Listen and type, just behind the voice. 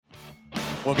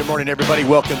Well, good morning, everybody.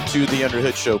 Welcome to the Under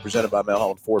Hood Show presented by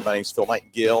Hambelton Ford. My name is Phil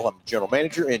Nightingale. I'm the general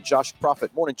manager, and Josh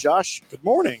Profit. Morning, Josh. Good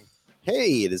morning.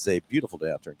 Hey, it is a beautiful day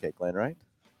out there in Cake Land, right?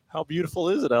 How beautiful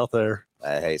is it out there?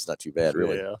 Hey, it's not too bad,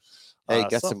 really. Yeah. Hey,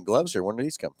 got some gloves here. Where did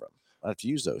these come from? I have to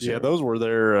use those. Yeah, here. those were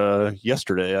there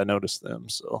yesterday. I noticed them,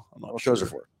 so I'm not sure. What those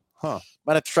are for? Huh.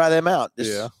 Might have to try them out.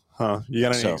 Yeah. Huh. You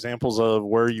got any examples of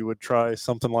where you would try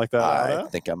something like that out I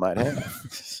at? think I might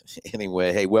have.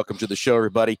 Anyway, hey, welcome to the show,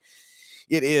 everybody.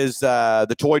 It is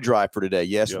the toy drive for today.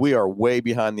 Yes, we are way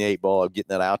behind the 8 ball of getting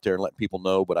that out there and letting people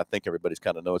know, but I think everybody's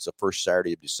kind of know it's the first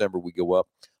Saturday of December. We go up.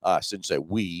 I shouldn't say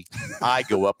we. I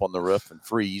go up on the roof and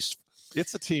freeze.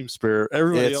 It's a team spirit.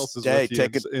 Everybody else is with you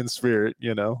in spirit,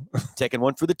 you know. Taking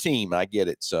one for the team. I get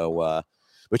it. So,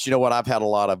 but you know what? I've had a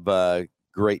lot of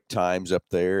great times up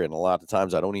there, and a lot of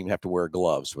times I don't even have to wear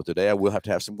gloves. But today I will have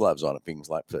to have some gloves on if things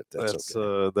like that. That's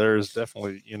okay. There's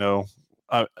definitely,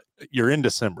 you're in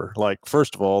December. Like,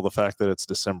 first of all, the fact that it's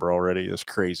December already is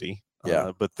crazy.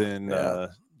 Yeah. But then,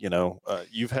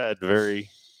 you've had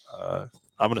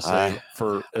I'm going to say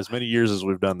for as many years as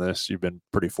we've done this, you've been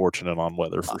pretty fortunate on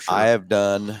weather for sure. I have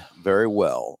done very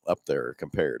well up there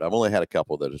compared. I've only had a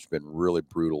couple that has been really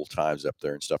brutal times up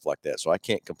there and stuff like that. So I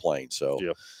can't complain. So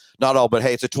not all, but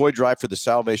hey, it's a toy drive for the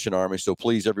Salvation Army. So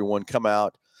please, everyone, come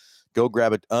out, go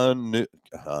grab a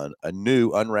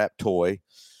new unwrapped toy.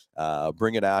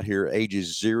 Bring it out here,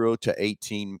 ages 0 to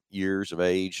 18 years of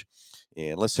age.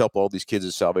 And let's help all these kids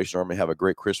at Salvation Army have a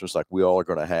great Christmas like we all are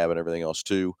going to have and everything else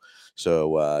too.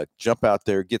 So jump out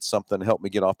there, get something, help me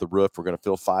get off the roof. We're going to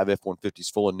fill 5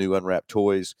 F-150s full of new unwrapped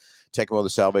toys, take them over to the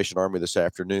Salvation Army this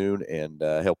afternoon, and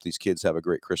help these kids have a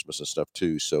great Christmas and stuff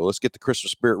too. So let's get the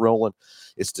Christmas spirit rolling.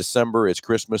 It's December. It's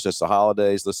Christmas. It's the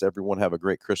holidays. Let's everyone have a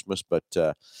great Christmas. But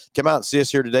come out and see us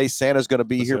here today. Santa's going to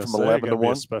be here from 11 to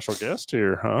 1. Special guest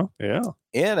here, huh? Yeah.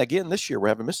 And again, this year we're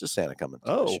having Mrs. Santa coming.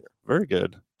 Oh, very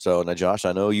good. So now, Josh,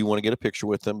 I know you want to get a picture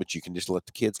with them, but you can just let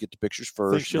the kids get the pictures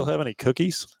first. Think she'll have any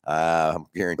cookies? I'm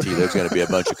guarantee there's going to be a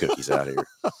bunch of cookies out here.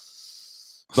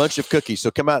 Bunch of cookies. So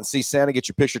come out and see Santa. Get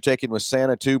your picture taken with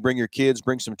Santa too. Bring your kids.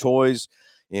 Bring some toys.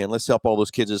 And let's help all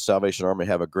those kids at the Salvation Army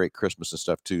have a great Christmas and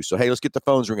stuff too. So, hey, let's get the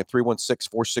phones ringing.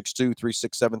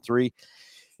 316-462-3673.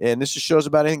 And this just shows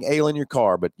about anything ailing your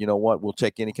car. But you know what? We'll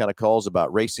take any kind of calls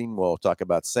about racing. We'll talk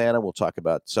about Santa. We'll talk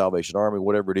about Salvation Army,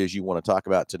 whatever it is you want to talk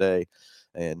about today.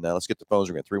 And let's get the phones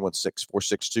ringing.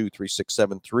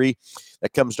 316-462-3673.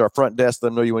 That comes to our front desk. Let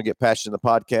them know you want to get patched in the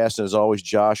podcast. And as always,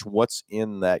 Josh, what's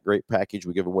in that great package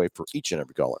we give away for each and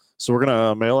every caller? So we're going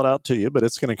to mail it out to you, but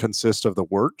it's going to consist of the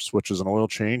works, which is an oil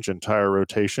change and tire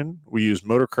rotation. We use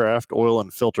Motorcraft oil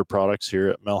and filter products here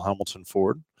at Hambelton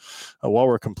Ford. While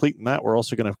we're completing that, we're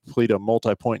also going to complete a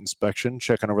multi-point inspection,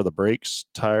 checking over the brakes,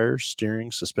 tires,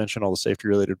 steering, suspension, all the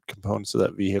safety-related components of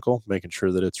that vehicle, making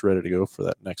sure that it's ready to go for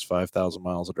that next 5,000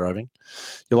 miles of driving.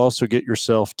 You'll also get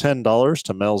yourself $10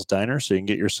 to Mel's Diner, so you can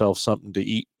get yourself something to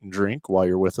eat and drink while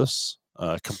you're with us.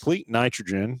 Complete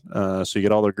nitrogen, so you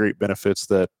get all the great benefits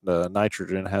that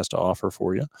nitrogen has to offer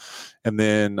for you. And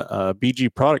then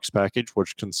BG products package,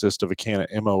 which consists of a can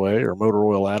of MOA or motor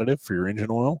oil additive for your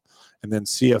engine oil, and then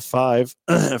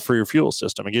CF5 for your fuel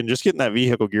system. Again, just getting that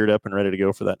vehicle geared up and ready to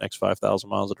go for that next 5,000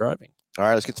 miles of driving. All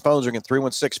right, let's get the phones ringing.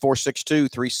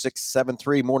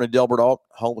 316-462-3673. Morning, Delbert Alt.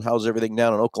 How's everything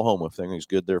down in Oklahoma? If everything's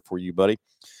good there for you, buddy.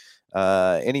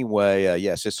 Anyway,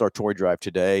 yes, it's our toy drive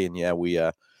today. And yeah, we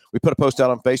put a post out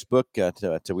on Facebook.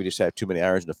 We just have too many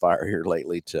irons in the fire here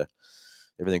lately to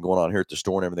everything going on here at the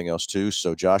store and everything else too.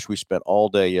 So, Josh, we spent all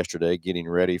day yesterday getting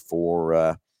ready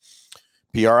for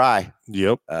PRI.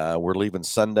 Yep. We're leaving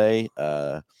Sunday.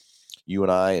 You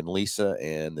and I and Lisa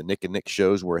and the Nick and Nick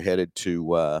shows, we're headed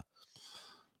to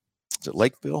is it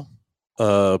Lakeville?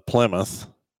 Plymouth,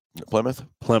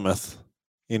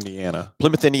 Indiana.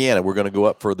 Plymouth, Indiana. We're going to go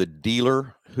up for the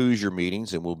dealer Hoosier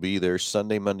meetings, and we'll be there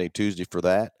Sunday, Monday, Tuesday for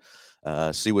that.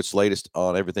 See what's latest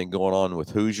on everything going on with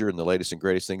Hoosier and the latest and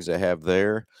greatest things they have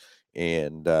there.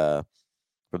 And for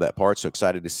that part, so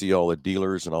excited to see all the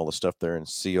dealers and all the stuff there and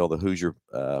see all the Hoosier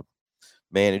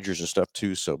managers and stuff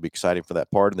too. So be exciting for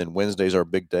that part. And then Wednesday's our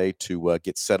big day to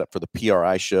get set up for the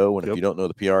PRI show. And if you don't know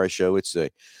the PRI show, it's the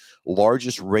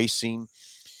largest racing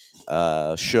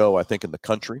show, I think, in the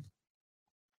country.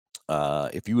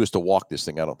 If you was to walk this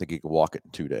thing, I don't think you could walk it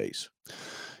in 2 days.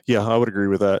 Yeah, I would agree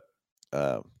with that.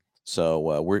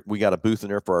 So we got a booth in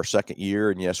there for our second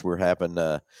year. And yes, we're having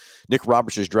Nick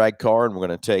Roberts' drag car, and we're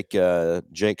going to take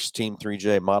Jake's Team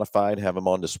 3J modified, have them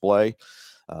on display.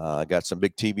 Got some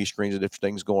big TV screens and different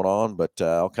things going on, but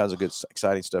all kinds of good,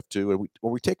 exciting stuff too.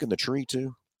 Were we taking the tree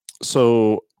too?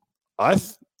 So I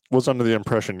was under the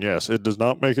impression, yes, it does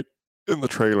not make it in the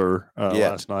trailer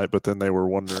last night, but then they were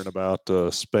wondering about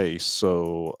space.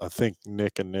 So I think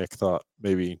Nick thought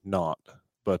maybe not.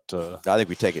 But I think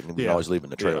we take it and we can always leave it in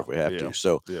the trailer if we have to.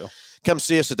 So yeah. Come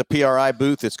see us at the PRI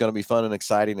booth. It's going to be fun and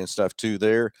exciting and stuff too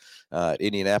there.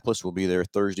 Indianapolis will be there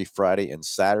Thursday, Friday, and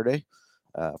Saturday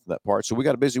from that part. So we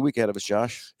got a busy week ahead of us,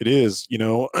 Josh. It is. You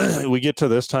know, we get to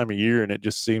this time of year and it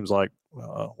just seems like,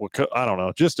 I don't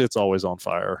know, just it's always on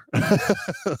fire.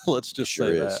 Let's just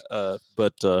say that.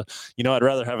 But you know, I'd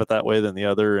rather have it that way than the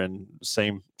other. And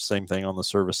same thing on the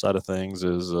service side of things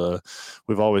is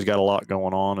we've always got a lot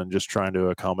going on and just trying to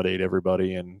accommodate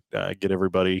everybody and get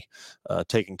everybody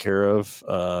taken care of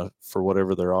for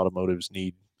whatever their automotives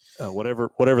need.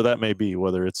 Whatever that may be,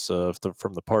 whether it's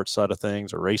from the parts side of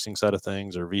things or racing side of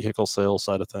things or vehicle sales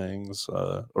side of things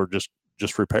or just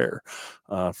repair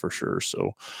for sure.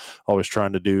 So always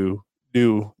trying to do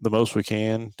the most we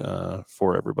can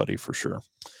for everybody for sure.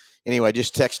 Anyway,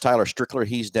 just text Tyler Strickler.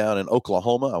 He's down in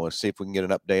Oklahoma. I want to see if we can get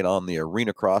an update on the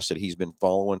arena cross that he's been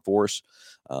following for us.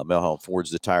 Melham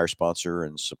Ford's the tire sponsor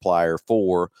and supplier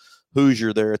for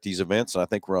Hoosier there at these events. And I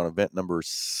think we're on event number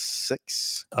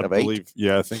 6 of 8.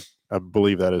 Yeah, I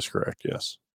believe that is correct.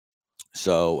 Yes.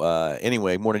 So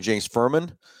anyway, morning, James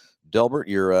Furman. Delbert,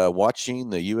 you're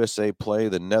watching the USA play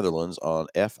the Netherlands on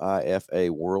FIFA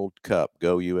World Cup.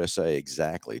 Go USA.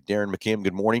 Exactly. Darren McKim,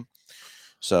 good morning.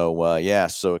 So,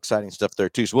 so exciting stuff there,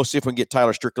 too. So we'll see if we can get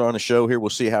Tyler Strickler on the show here. We'll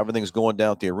see how everything's going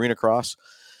down at the arena cross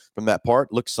from that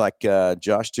part. Looks like,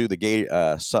 Josh, too, the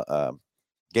Gatewell.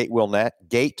 God,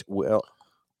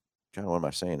 what am I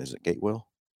saying? Is it Gatewell?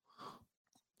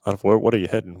 What are you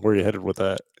heading? Where are you headed with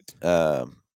that?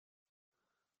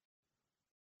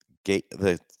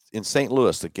 In St.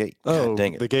 Louis, the gate. Oh,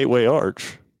 dang it. The Gateway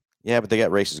Arch. Yeah, but they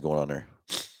got races going on there.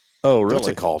 Oh, really? What's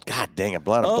it called? God dang it,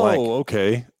 blank. Oh,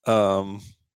 okay.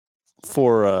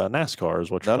 For NASCAR is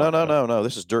what you're talking about. No.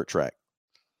 This is dirt track.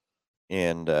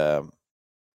 And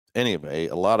anyway,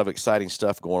 a lot of exciting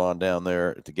stuff going on down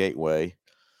there at the Gateway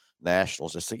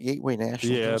Nationals. It's the Gateway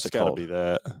Nationals. Yeah, it's got to be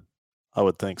that. I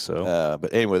would think so.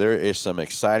 But anyway, there is some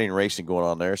exciting racing going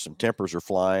on there. Some tempers are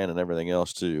flying and everything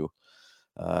else too.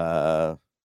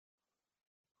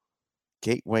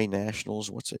 Gateway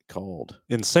Nationals. What's it called?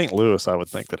 In St. Louis, I would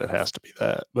think that it has to be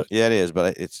that. But yeah, it is.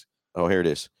 But here it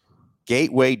is.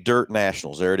 Gateway Dirt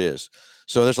Nationals. There it is.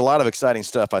 So there's a lot of exciting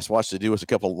stuff. I watched to do with a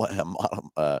couple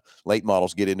late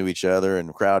models get into each other and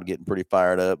the crowd getting pretty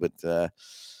fired up. But I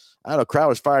don't know. Crowd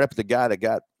was fired up at the guy that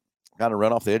got kind of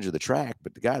run off the edge of the track,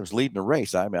 but the guy was leading the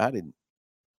race. I mean, I didn't.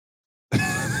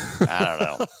 I don't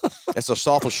know. It's a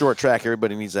soft, short track.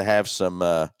 Everybody needs to have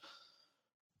some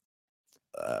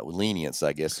lenience,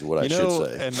 I guess is what I should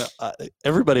say. And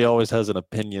everybody always has an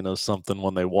opinion of something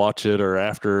when they watch it or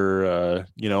after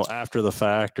the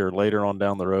fact or later on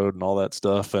down the road and all that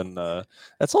stuff. And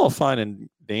that's all fine and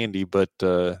dandy, but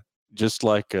just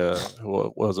like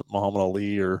what was it, Muhammad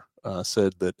Ali or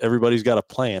said that everybody's got a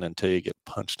plan until you get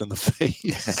punched in the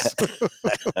face.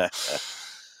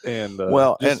 And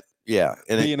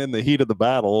being in the heat of the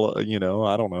battle, I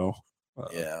don't know.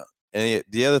 And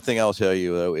the other thing I'll tell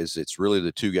you, though, is it's really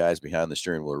the two guys behind the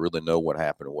steering wheel really know what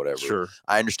happened or whatever. Sure.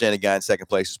 I understand the guy in second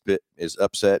place is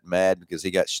upset, mad because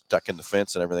he got stuck in the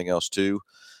fence and everything else, too.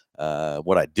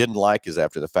 What I didn't like is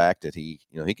after the fact that he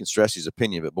can stress his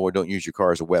opinion, but boy, don't use your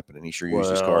car as a weapon. And he sure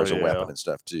used his car as a weapon and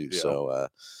stuff, too. Yeah. So,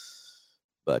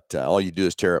 but all you do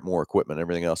is tear up more equipment and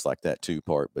everything else like that, too,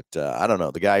 But I don't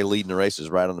know. The guy leading the race is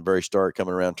right on the very start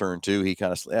coming around turn 2. He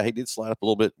kind of he did slide up a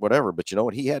little bit, whatever. But you know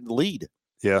what? He had the lead.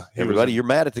 Yeah. Everybody, you're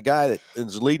mad at the guy that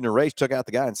is leading the race, took out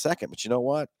the guy in second. But you know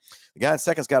what? The guy in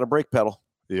second's got a brake pedal.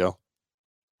 Yeah.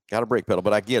 Got a brake pedal.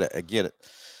 But I get it.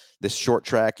 This short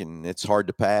track, and it's hard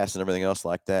to pass and everything else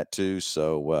like that, too.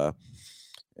 So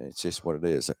it's just what it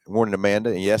is. Morning,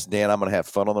 Amanda. And yes, Dan, I'm going to have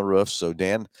fun on the roof. So,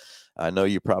 Dan, I know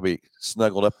you're probably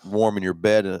snuggled up warm in your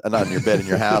bed, not in your bed, in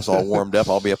your house, all warmed up.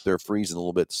 I'll be up there freezing a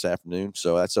little bit this afternoon.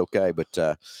 So that's okay.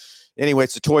 But anyway,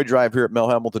 it's a toy drive here at Mel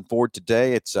Hambelton Ford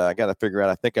today. It's I got to figure out.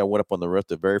 I think I went up on the roof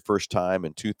the very first time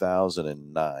in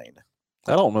 2009.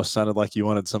 That almost sounded like you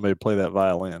wanted somebody to play that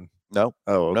violin. No.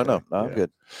 Oh, okay. No. I'm good.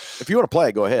 If you want to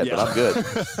play, go ahead. Yeah. But I'm good.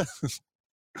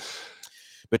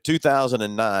 But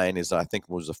 2009 I think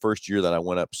was the first year that I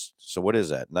went up. So what is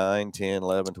that? 9, 10,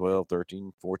 11, 12,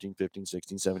 13, 14, 15,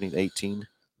 16, 17, 18,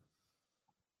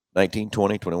 19,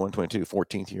 20, 21, 22,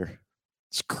 14th year.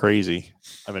 It's crazy.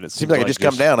 I mean, it seems like it just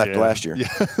come down after last year. Yeah.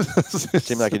 It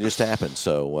seemed like it just happened.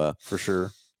 So for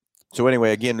sure. So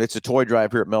anyway, again, it's a toy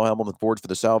drive here at Mel Hambelton Ford for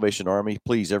the Salvation Army.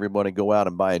 Please, everybody, go out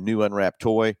and buy a new unwrapped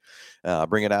toy.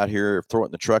 Bring it out here, throw it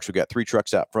in the trucks. We've got 3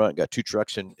 trucks out front, got 2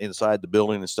 trucks inside the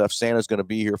building and stuff. Santa's going to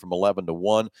be here from 11 to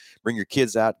 1. Bring your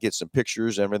kids out, get some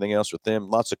pictures, everything else with them.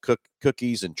 Lots of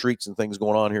cookies and treats and things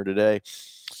going on here today.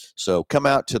 So come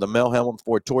out to the Mel Hambelton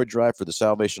Ford toy drive for the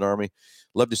Salvation Army.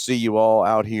 Love to see you all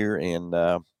out here and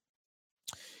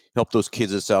help those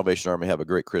kids at the Salvation Army have a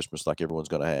great Christmas like everyone's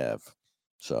going to have.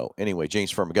 So anyway, James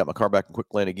Firm, I got my car back in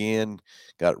quick lane again,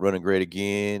 got it running great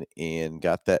again, and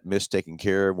got that miss taken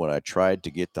care of when I tried to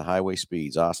get the highway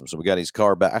speeds. Awesome. So we got his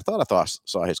car back. I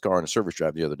saw his car on a service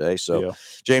drive the other day. So yeah.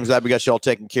 James, glad we got you all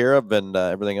taken care of and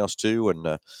everything else too.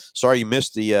 And sorry you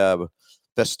missed the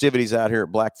festivities out here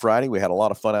at Black Friday. We had a lot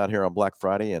of fun out here on Black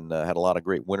Friday and had a lot of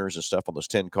great winners and stuff on those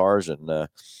 10 cars and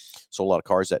sold a lot of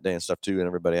cars that day and stuff too. And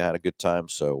everybody had a good time.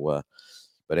 So,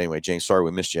 but anyway, James, sorry we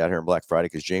missed you out here on Black Friday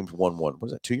because James won one.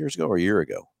 Was that 2 years ago or a year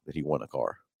ago that he won a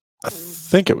car? I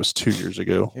think it was 2 years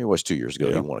ago. It was 2 years ago.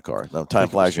 Yeah. He won a car. Now, time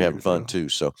flies. You're having fun, too.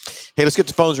 So, hey, let's get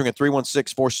the phones ringing.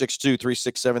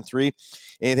 316-462-3673.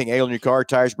 Anything ailing your car,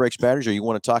 tires, brakes, batteries, or you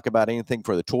want to talk about anything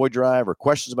for the toy drive or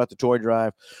questions about the toy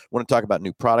drive, want to talk about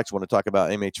new products, want to talk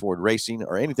about MH Ford Racing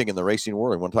or anything in the racing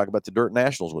world, you want to talk about the Dirt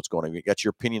Nationals, what's going on. You got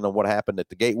your opinion on what happened at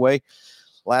the Gateway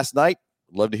last night.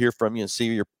 Love to hear from you and see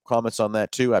your comments on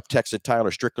that too. I've texted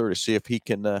Tyler Strickler to see if he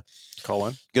can call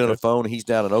in, get on the phone. He's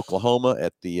down in Oklahoma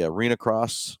at the Arena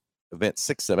Cross event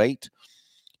 6 of 8,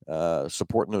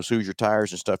 supporting those Hoosier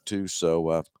tires and stuff too.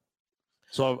 So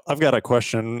I've got a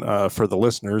question for the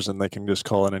listeners, and they can just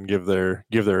call in and give their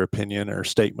opinion or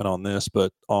statement on this,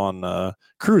 but on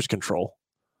cruise control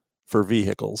for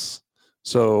vehicles.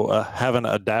 So having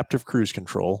adaptive cruise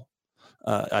control.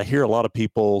 I hear a lot of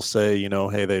people say,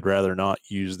 hey, they'd rather not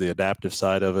use the adaptive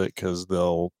side of it because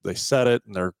they set it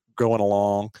and they're going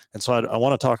along. And so I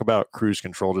want to talk about cruise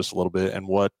control just a little bit and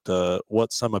what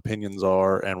some opinions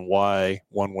are and why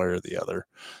one way or the other.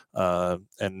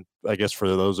 And I guess for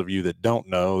those of you that don't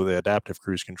know, the adaptive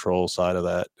cruise control side of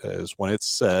that is when it's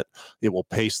set, it will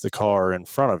pace the car in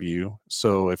front of you.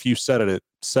 So if you set it at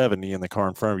 70 and the car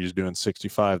in front of you is doing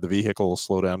 65, the vehicle will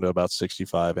slow down to about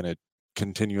 65 and it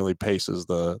continually paces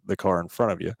the car in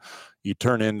front of you. You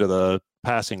turn into the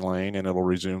passing lane and it'll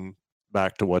resume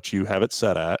back to what you have it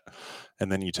set at, and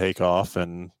then you take off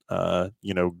and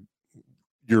you're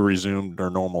resumed their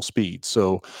normal speed.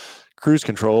 So cruise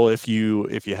control, if you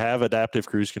have adaptive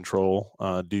cruise control,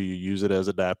 do you use it as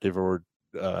adaptive or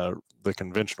the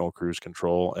conventional cruise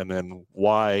control? And then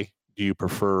why do you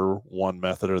prefer one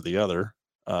method or the other?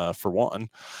 For one,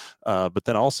 but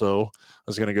then also I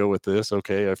was going to go with this.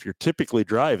 Okay, if you're typically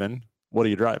driving, what are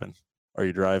you driving? Are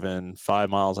you driving 5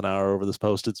 miles an hour over this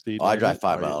posted speed? I drive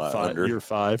 5 miles under. You're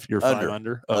 5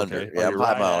 under. Okay. Under. Yeah,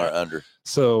 5 mile or under.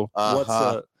 So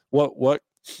what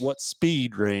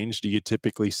speed range do you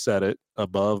typically set it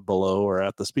above, below, or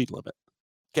at the speed limit?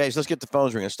 Okay, so let's get the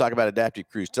phones ringing. Let's talk about adaptive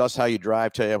cruise. Tell us how you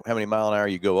drive. Tell you how many mile an hour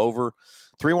you go over.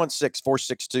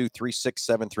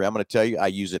 316-462-3673. I'm going to tell you, I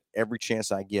use it every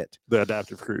chance I get. The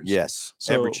adaptive cruise. Yes,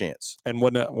 so, every chance. And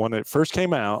when it first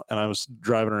came out and I was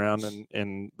driving around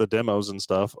in the demos and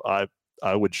stuff, I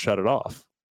would shut it off.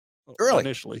 Really?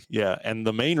 Initially. Yeah. And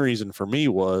the main reason for me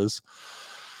was,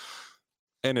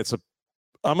 and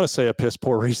I'm going to say a piss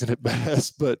poor reason at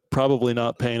best, but probably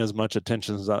not paying as much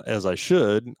attention as I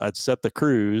should. I'd set the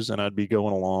cruise and I'd be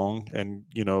going along and,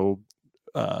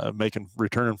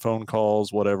 returning phone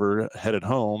calls, whatever, headed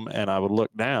home. And I would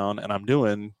look down and I'm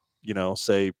doing,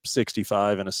 say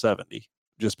 65 and a 70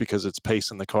 just because it's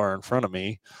pacing the car in front of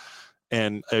me.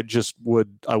 And I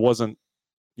wasn't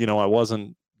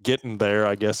getting there,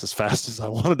 I guess, as fast as I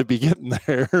wanted to be getting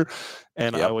there.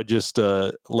 And I would just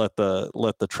let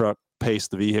the truck pace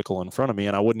the vehicle in front of me.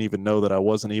 And I wouldn't even know that I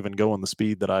wasn't even going the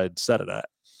speed that I had set it at,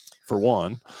 for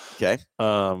one. Okay.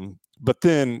 But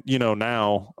then,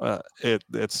 now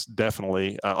it's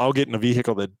definitely, I'll get in a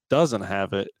vehicle that doesn't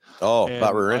have it. Oh,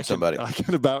 about rear-end somebody. I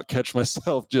can about catch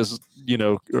myself just,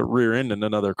 rear-ending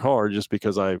another car just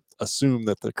because I assume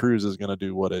that the cruise is going to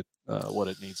do what it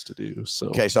needs to do. So,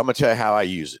 okay. So I'm going to tell you how I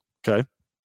use it. Okay.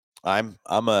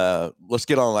 Let's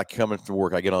get on, like coming from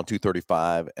work, I get on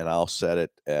 235 and I'll set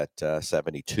it at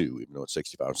 72, even though it's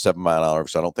 65, I'm 7 mile an hour.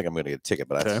 So I don't think I'm going to get a ticket,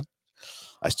 but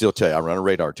I still tell you, I run a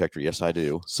radar detector. Yes, I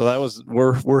do. So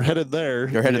we're headed there.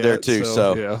 You're headed there too.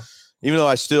 So yeah. Even though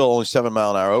I still only 7 mile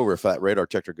an hour over, if that radar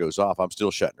detector goes off, I'm still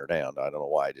shutting her down. I don't know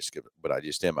why I just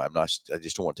am. I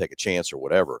just don't want to take a chance or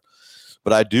whatever.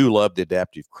 But I do love the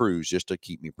adaptive cruise just to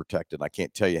keep me protected. I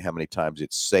can't tell you how many times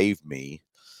it's saved me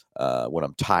when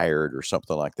I'm tired or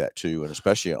something like that too. And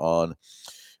especially on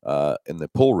in the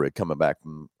pull rig coming back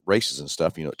from races and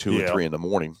stuff, at 2 and 3 in the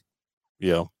morning.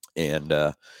 Yeah. And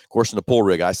of course, in the pull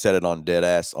rig, I set it on dead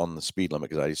ass on the speed limit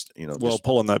because I just,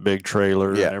 pulling that big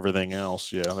trailer and everything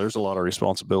else. Yeah, there's a lot of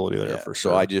responsibility there for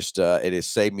sure. So I just, it has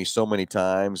saved me so many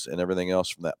times and everything else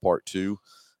from that part too.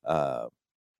 And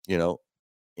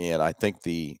I think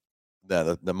the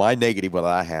my negative that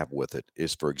I have with it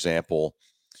is, for example,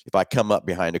 if I come up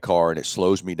behind a car and it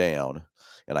slows me down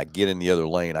and I get in the other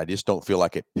lane, I just don't feel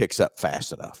like it picks up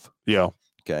fast enough. Yeah.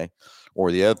 Okay.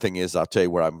 Or the other thing is, I'll tell you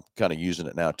where I'm kind of using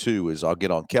it now too, is I'll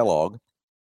get on Kellogg.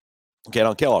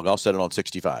 I'll set it on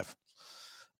 65.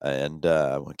 And,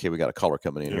 we got a caller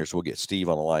coming in here, so we'll get Steve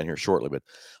on the line here shortly, but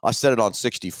I set it on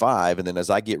 65. And then as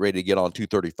I get ready to get on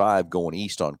 235 going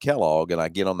east on Kellogg, and I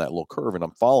get on that little curve and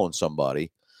I'm following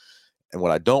somebody. And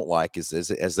what I don't like is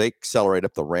as they accelerate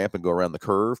up the ramp and go around the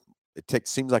curve,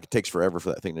 seems like it takes forever for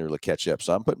that thing to really catch up.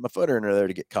 So I'm putting my foot in there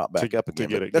to get caught back up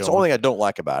again. That's the only thing I don't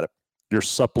like about it. You're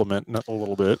supplementing it a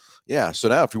little bit. Yeah. So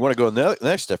now if you want to go in the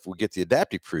next step, we get the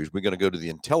adaptive cruise. We're going to go to the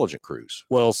intelligent cruise.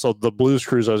 Well, so the blue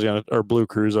cruise I was going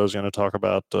to talk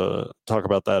about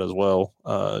that as well.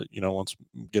 Once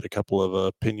we get a couple of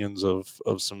opinions of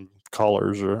some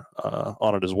callers or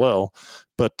on it as well.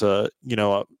 But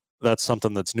that's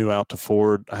something that's new out to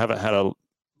Ford. I haven't had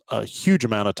a huge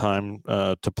amount of time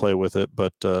to play with it,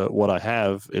 but what I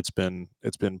have, it's been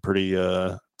pretty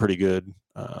good.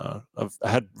 I've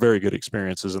had very good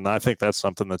experiences, and I think that's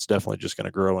something that's definitely just going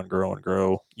to grow and grow and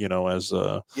grow. As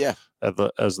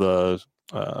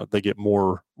they get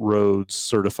more roads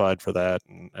certified for that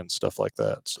and stuff like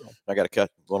that. So I got a cut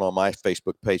going on my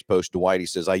Facebook page post. Dwight, he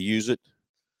says, I use it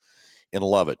and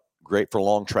love it. Great for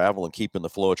long travel and keeping the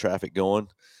flow of traffic going.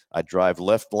 I drive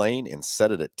left lane and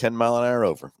set it at 10 mile an hour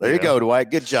over. There you go,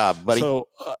 Dwight. Good job, buddy. So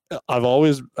I've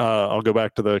always, I'll go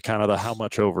back to the kind of the how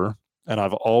much over. And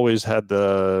I've always had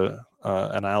the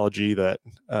analogy that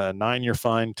 9 you're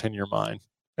fine, 10 you're mine.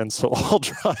 And so I'll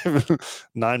drive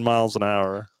 9 miles an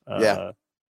hour.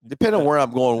 Depending on where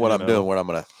I'm going, what I'm doing, where I'm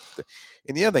going to.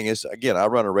 And the other thing is, again, I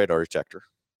run a radar detector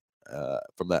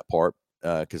from that part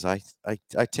because I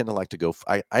tend to like to go.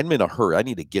 I'm in a hurry. I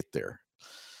need to get there.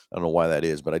 I don't know why that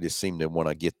is, but I just seem to want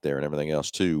to get there and everything else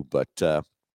too. But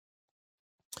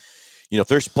if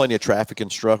there's plenty of traffic in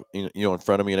front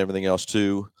of me and everything else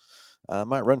too, I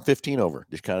might run 15 over.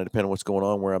 Just kind of depending on what's going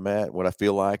on, where I'm at, what I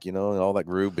feel like, and all that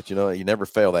groove. But you never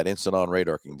fail. That instant on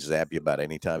radar can zap you about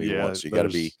any time you want. So you got to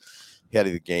be ahead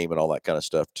of the game and all that kind of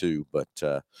stuff too. But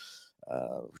we're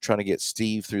trying to get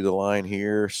Steve through the line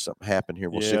here. Something happened here.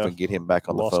 We'll see if we can get him back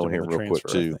on the phone here real quick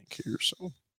too.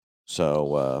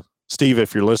 So Steve,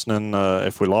 if you're listening,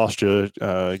 if we lost you,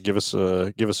 give us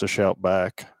a shout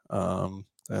back.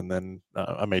 And then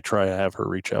I may try to have her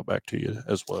reach out back to you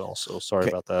as well. So sorry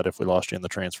about that if we lost you in the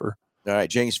transfer. All right.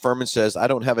 James Furman says, I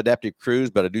don't have adaptive cruise,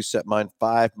 but I do set mine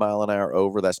 5 mile an hour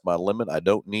over. That's my limit. I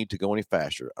don't need to go any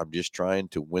faster. I'm just trying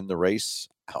to win the race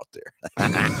out there.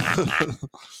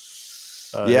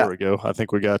 There we go. I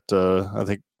think we got,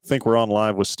 I think we're on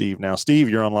live with Steve now. Steve,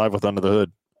 you're on live with Under the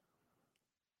Hood.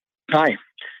 Hi.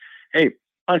 Hey,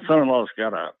 my son-in-law's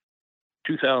got a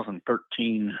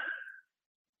 2013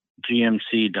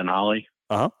 GMC Denali.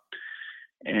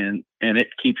 And it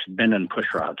keeps bending push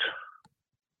rods.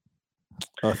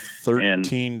 A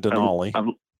 13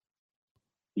 Denali.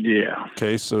 Yeah.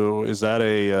 Okay, so is that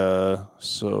a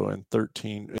so in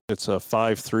 13 it's a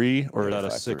 5.3 or is that a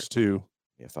 6.2?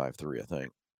 Yeah, 5.3, I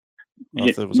think.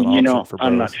 If it was an option for both.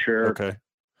 I'm not sure. Okay.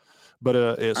 But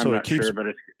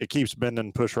it keeps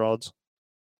bending push rods.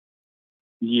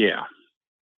 Yeah.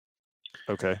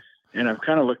 Okay. And I've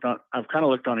kind of looked on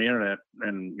the internet,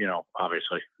 and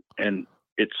obviously, and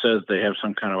it says they have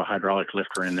some kind of a hydraulic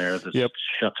lifter in there that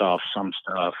shuts off some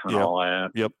stuff and all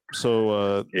that. Yep.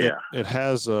 So it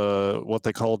has what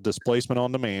they call displacement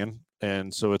on demand,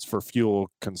 and so it's for fuel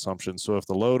consumption. So if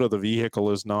the load of the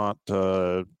vehicle is not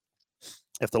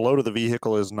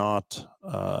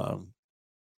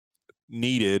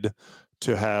needed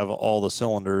to have all the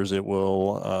cylinders, it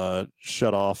will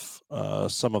shut off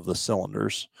some of the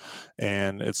cylinders,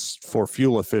 and it's for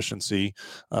fuel efficiency.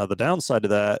 The downside to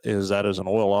that is an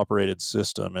oil operated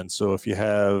system, and so if you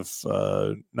have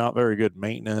not very good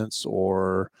maintenance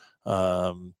or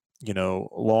long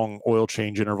oil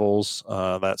change intervals,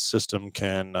 that system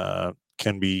can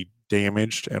be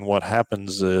damaged. And what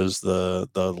happens is the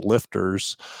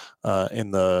lifters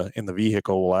in the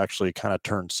vehicle will actually kind of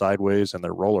turn sideways, and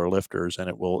they're roller lifters, and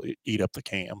it will eat up the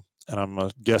cam. And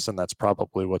I'm guessing that's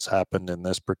probably what's happened in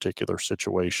this particular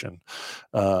situation.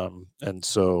 And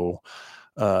so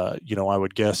I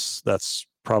would guess that's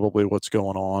probably what's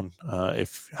going on.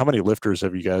 How many lifters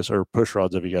have you guys, or push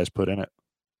rods have you guys put in it?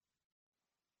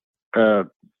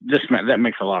 That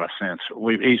makes a lot of sense.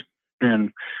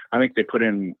 I think they put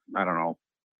in, I don't know,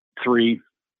 3,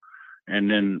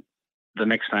 and then the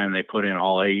next time they put in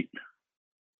all 8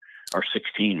 or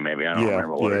 16, maybe. I don't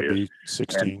remember what it is.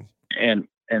 16. And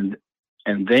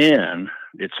then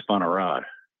it spun a rod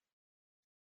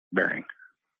bearing.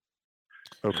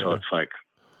 Okay. So it's like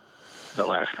the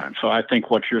last time. So I think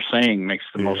what you're saying makes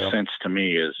the most sense to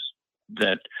me, is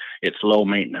that it's low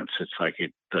maintenance. It's like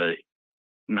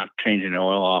not changing the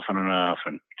oil often enough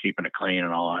and keeping it clean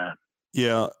and all that.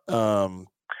 Yeah.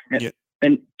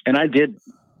 And I did.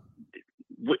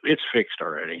 It's fixed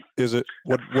already. Is it?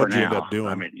 What did you end up doing?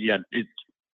 I mean,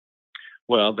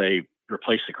 they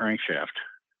replaced the crankshaft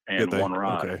and one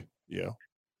rod. Okay. Yeah.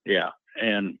 Yeah.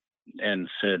 And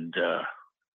said,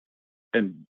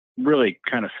 and really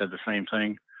kind of said the same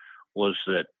thing, was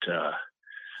that,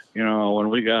 when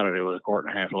we got it, it was 1.5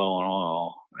 quarts low on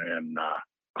oil. And,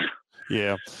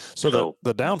 yeah. So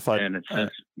the downside, and it says,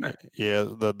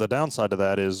 the downside of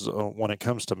that is when it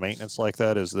comes to maintenance like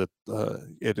that, is that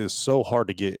it is so hard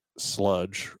to get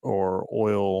sludge or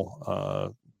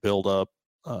oil buildup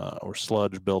or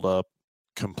sludge buildup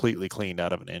completely cleaned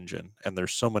out of an engine. And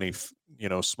there's so many,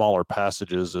 smaller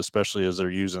passages, especially as they're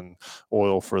using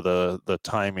oil for the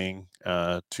timing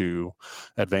to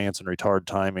advance and retard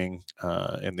timing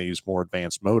in these more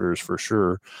advanced motors for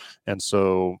sure. And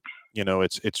so,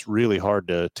 it's really hard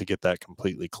to get that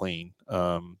completely clean.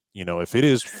 If it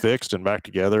is fixed and back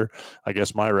together, I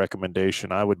guess my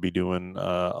recommendation, I would be doing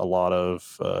a lot of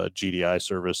GDI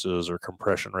services or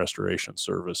compression restoration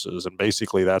services. And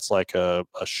basically that's like a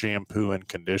shampoo and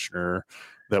conditioner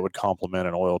that would complement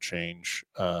an oil change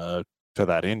to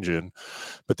that engine.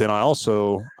 But then I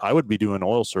would be doing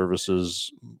oil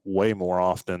services way more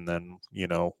often than,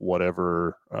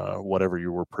 whatever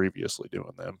you were previously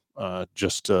doing them.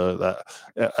 That's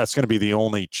going to be the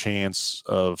only chance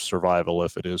of survival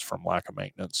if it is from lack of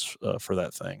maintenance for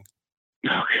that thing.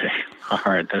 Okay. All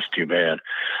right. That's too bad.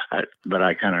 But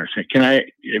I kind of understand.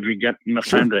 Have you got enough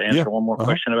time to answer one more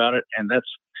question about it? And that's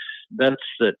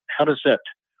that. How does that,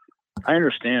 I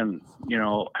understand,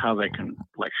 how they can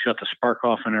like shut the spark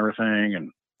off and everything,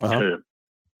 and to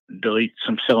delete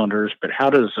some cylinders, but how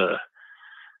does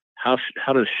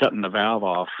shutting the valve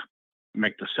off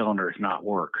make the cylinders not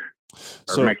work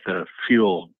or make the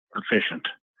fuel efficient?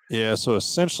 Yeah. So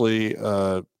essentially,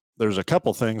 there's a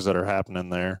couple things that are happening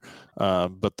there.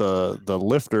 But the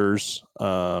lifters,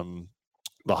 the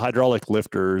hydraulic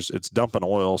lifters, it's dumping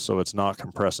oil, so it's not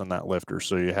compressing that lifter.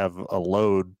 So you have a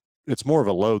load. It's more of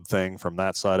a load thing from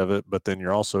that side of it, but then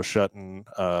you're also shutting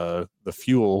the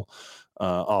fuel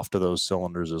off to those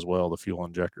cylinders as well, the fuel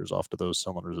injectors off to those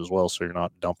cylinders as well, so you're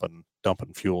not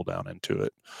dumping fuel down into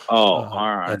it. All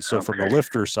right. And so from the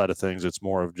lifter side of things, it's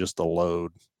more of just the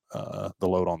load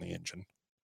on the engine.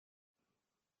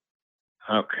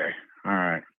 Okay. All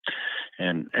right.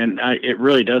 And it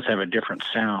really does have a different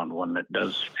sound when it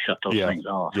does shut those things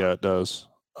off. Yeah, it does,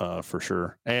 for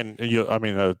sure. And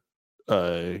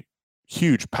a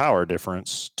huge power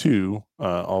difference too.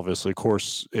 Obviously, of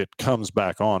course, it comes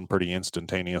back on pretty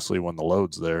instantaneously when the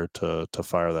load's there to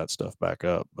fire that stuff back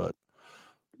up. But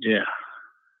yeah,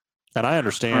 and I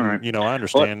understand, I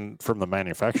understand from the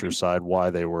manufacturer's side why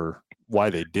they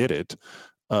did it.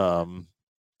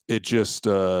 It just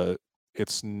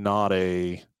it's not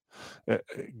a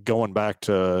going back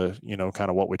to kind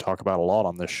of what we talk about a lot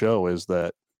on this show, is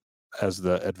that as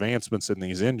the advancements in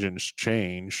these engines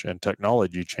change and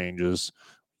technology changes,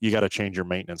 you got to change your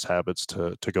maintenance habits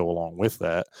to go along with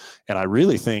that. And I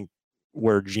really think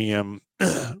where GM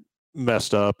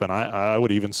messed up, and I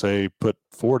would even say put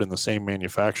Ford in the same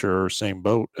manufacturer or same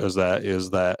boat as that, is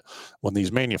that when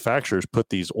these manufacturers put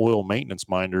these oil maintenance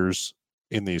minders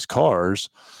in these cars,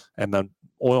 and the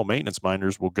oil maintenance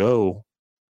minders will go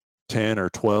 10 or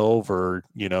 12 or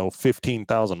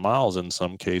 15,000 miles in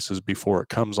some cases before it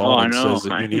comes on and says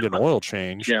that you need an oil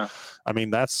change. Yeah. I mean,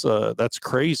 that's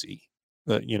crazy.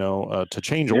 That to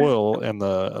change oil, and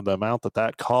the amount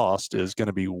that cost is going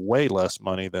to be way less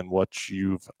money than what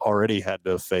you've already had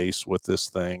to face with this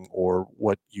thing, or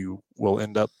what you will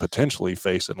end up potentially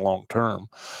facing long term.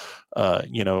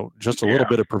 Just a little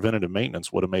bit of preventative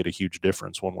maintenance would have made a huge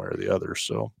difference one way or the other.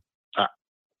 So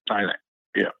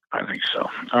I think so.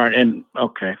 All right. And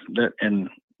okay.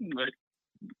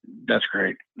 That's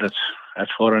great. That's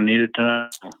what I needed to know.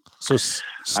 So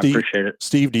I appreciate it.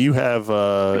 Steve, do you have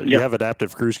you have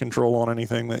adaptive cruise control on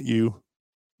anything that you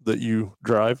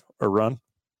drive or run?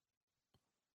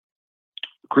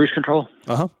 Cruise control?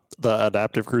 The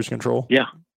adaptive cruise control? Yeah.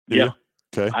 Yeah.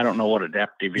 Okay. I don't know what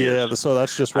adaptive is. Yeah, so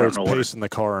that's just where it's pacing the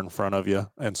car in front of you,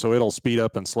 and so it'll speed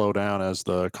up and slow down as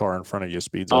the car in front of you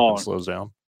speeds up and slows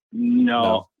down.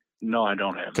 No, I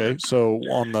don't have that. Okay, so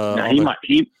on the now,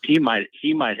 he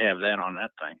might have that on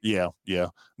that thing. Yeah.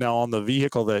 Now on the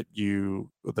vehicle that you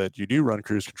do run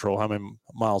cruise control, how many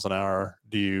miles an hour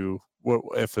do you?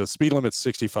 If the speed limit's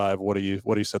 65, what do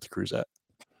you set the cruise at?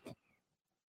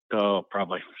 Oh,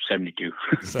 probably 72.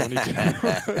 72.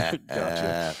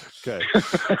 Gotcha.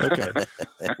 Okay.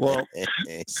 Well,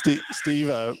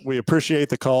 Steve, we appreciate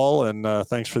the call and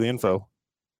thanks for the info.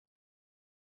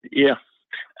 Yeah.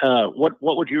 What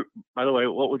would you? By the way,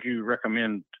 what would you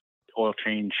recommend oil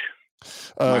change?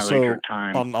 So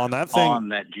time on that thing, on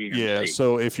that GMC. Yeah.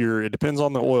 So it depends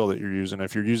on the oil that you're using.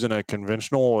 If you're using a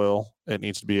conventional oil, it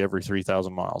needs to be every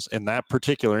 3,000 miles. In that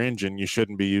particular engine, you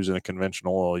shouldn't be using a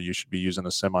conventional oil. You should be using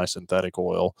a semi-synthetic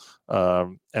oil.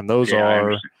 And those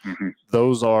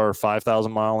are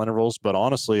 5,000 mile intervals. But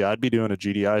honestly, I'd be doing a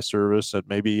GDI service at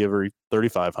maybe every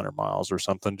 3,500 miles or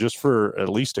something, just for at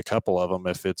least a couple of them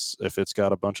if it's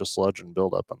got a bunch of sludge and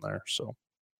buildup in there. So.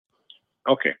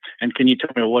 Okay. And can you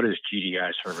tell me what is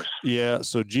GDI service? Yeah.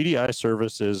 So GDI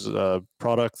service is a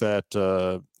product that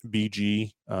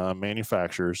BG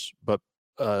manufactures, but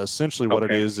essentially what it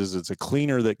is it's a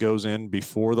cleaner that goes in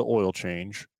before the oil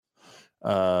change.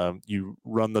 You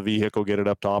run the vehicle, get it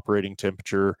up to operating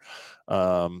temperature,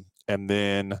 and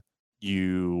then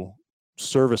you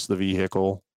service the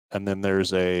vehicle. And then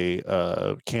there's a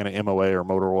can of MOA or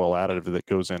motor oil additive that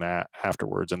goes in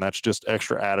afterwards. And that's just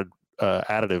extra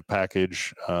additive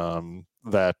package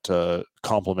that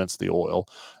complements the oil.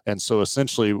 And so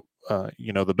essentially,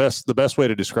 the best way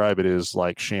to describe it is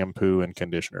like shampoo and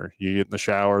conditioner. You get in the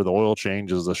shower, the oil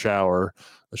change is the shower,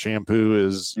 the shampoo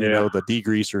is the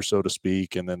degreaser, so to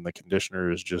speak, and then the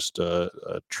conditioner is just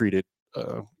treat it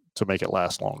to make it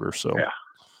last longer. So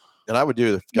and I would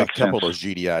do a couple of those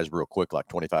GDIs real quick, like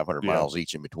 2,500 miles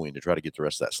each in between, to try to get the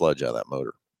rest of that sludge out of that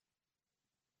motor.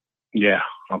 Yeah.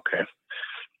 Okay.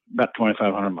 About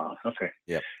 2,500 miles. Okay.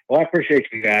 Yeah. Well, I appreciate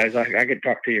you guys. I could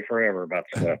talk to you forever about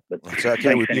stuff. But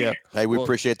okay. We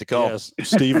appreciate the call. Yes,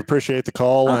 Steve, appreciate the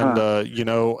call. And,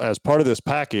 as part of this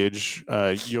package,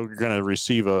 you're going to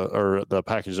receive the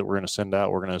package that we're going to send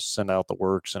out. We're going to send out the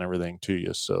works and everything to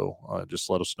you. So just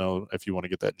let us know if you want to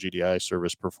get that GDI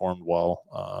service performed while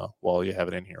you have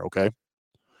it in here. Okay.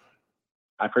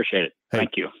 I appreciate it.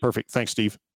 Thank you. Perfect. Thanks,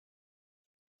 Steve.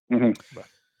 Mm-hmm. Bye.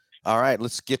 All right,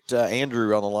 let's get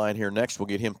Andrew on the line here next. We'll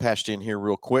get him patched in here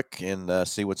real quick and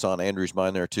see what's on Andrew's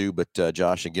mind there too. But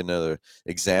Josh, again, another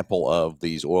example of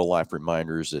these oil life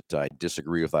reminders that I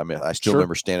disagree with. I still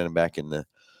remember standing back in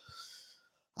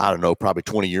probably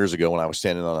 20 years ago when I was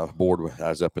standing on a board. I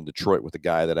was up in Detroit with a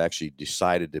guy that actually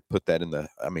decided to put that in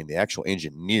the actual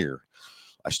engineer.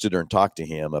 I stood there and talked to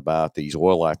him about these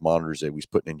oil life monitors that he was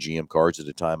putting in GM cars at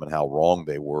the time and how wrong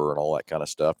they were and all that kind of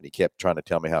stuff. And he kept trying to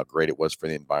tell me how great it was for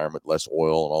the environment, less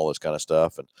oil and all this kind of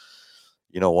stuff. And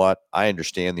you know what? I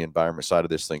understand the environment side of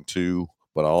this thing too,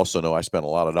 but I also know I spent a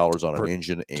lot of dollars on an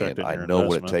engine, and I know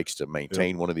what it takes to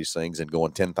maintain one of these things, and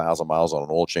going 10,000 miles on an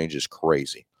oil change is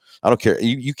crazy. I don't care.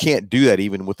 You can't do that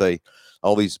even with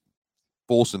all these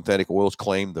full synthetic oils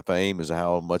claim the fame is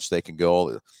how much they can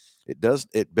go.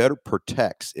 It better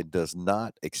protects. It does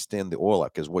not extend the oil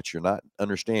life, because what you're not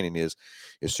understanding is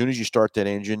as soon as you start that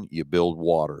engine, you build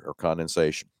water or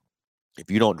condensation. If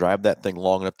you don't drive that thing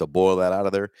long enough to boil that out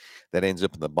of there, that ends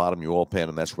up in the bottom of your oil pan,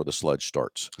 and that's where the sludge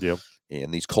starts. Yep.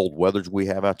 And these cold weathers we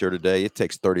have out there today, it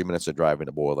takes 30 minutes of driving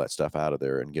to boil that stuff out of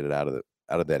there and get it out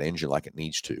of that engine like it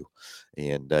needs to.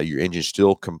 And your engine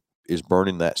still is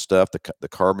burning that stuff. The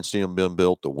carbon's still being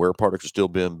built. The wear particles are still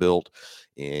being built.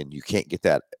 And you can't get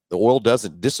that. The oil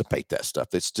doesn't dissipate that stuff.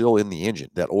 It's still in the engine.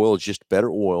 That oil is just better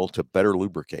oil to better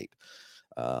lubricate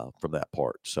from that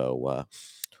part. So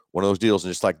one of those deals,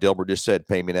 and just like Delbert just said,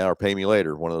 pay me now or pay me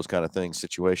later, one of those kind of things,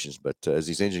 situations. But as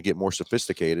these engines get more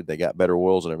sophisticated, they got better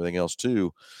oils and everything else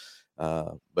too.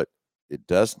 But it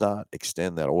does not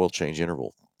extend that oil change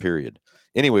interval, period.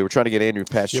 Anyway, we're trying to get Andrew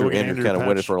patched through. Andrew kind of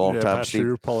waited for a long time.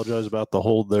 Steve, apologize about the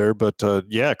hold there, but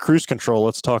cruise control.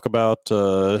 Let's talk about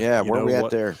where are we at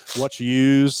there? What you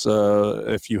use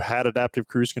if you had adaptive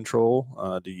cruise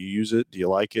control. Do you use it? Do you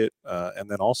like it? And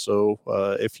then also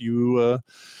if you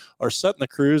are setting the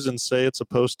cruise and say it's a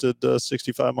posted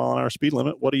 65 mile an hour speed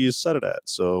limit, what do you set it at?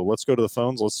 So let's go to the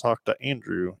phones. Let's talk to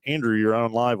Andrew. Andrew, you're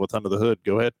on live with Under the Hood.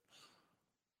 Go ahead.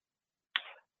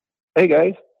 Hey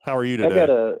guys, how are you today? I got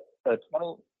a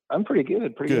 20. I'm pretty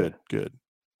good. Good.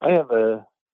 I have a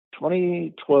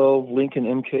 2012 Lincoln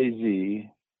MKZ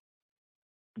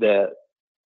that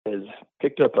has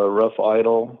picked up a rough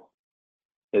idle.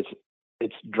 It's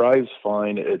it drives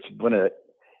fine. It's when it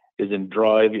is in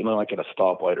drive, like at a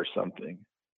stoplight or something.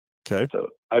 Okay. So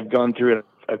I've gone through it.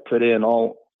 I've put in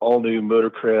all new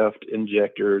Motorcraft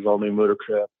injectors, all new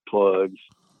Motorcraft plugs,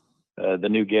 the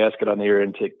new gasket on the air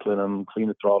intake plenum,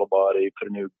 cleaned the throttle body, put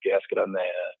a new gasket on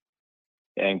that,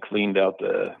 and cleaned out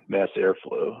the mass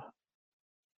airflow.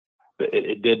 But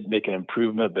it did make an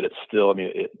improvement, but it's still,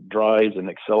 it drives and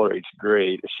accelerates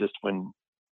great. It's just when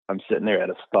I'm sitting there at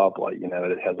a stoplight,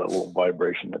 it has a little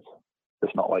vibration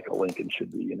that's not like a Lincoln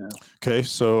should be, Okay,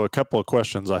 so a couple of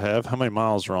questions I have. How many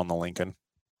miles are on the Lincoln?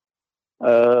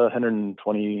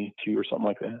 122 or something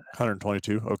like that.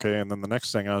 122. Okay, and then the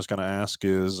next thing I was going to ask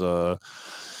is,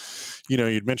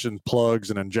 you'd mentioned plugs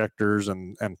and injectors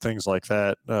and things like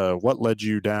that. What led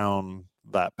you down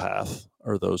that path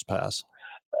or those paths?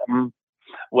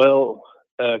 Well,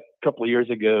 a couple of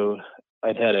years ago,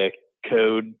 I'd had a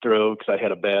code throw because I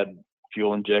had a bad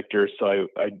fuel injector. So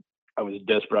I was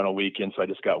desperate on a weekend, so I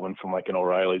just got one from like an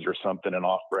O'Reilly's or something, an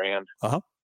off-brand. Uh-huh.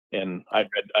 And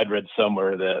I'd read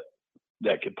somewhere that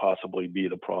could possibly be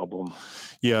the problem.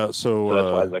 Yeah. So that's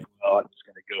why I was like, well, I'm just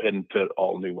going to go ahead and put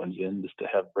all new ones in just to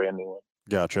have brand new ones.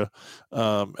 Gotcha.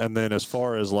 And then as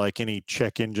far as like any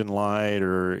check engine light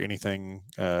or anything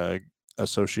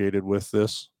associated with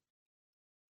this?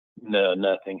 No,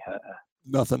 nothing.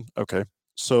 Nothing. Okay.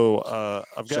 So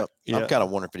I'm kind of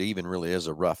wondering if it even really is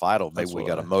a rough idle. Maybe we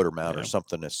got a motor mount or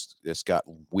something that's got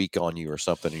weak on you or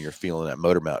something, and you're feeling that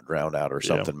motor mount drowned out or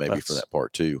something. Maybe for that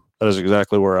part too. That is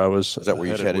exactly where I was. Is that where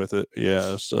you're headed with it?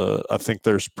 Yes. I think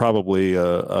there's probably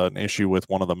an issue with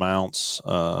one of the mounts.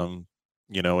 And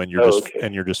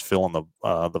you're just feeling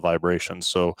the vibrations.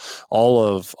 So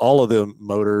all of the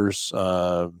motors,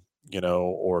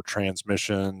 or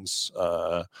transmissions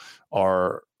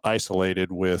are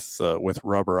isolated with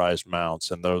rubberized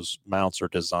mounts, and those mounts are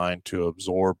designed to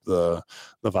absorb the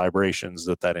vibrations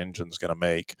that engine's going to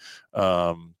make.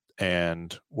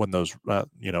 And when those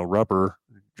rubber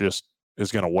just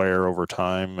is going to wear over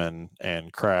time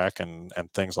and crack and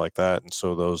things like that, and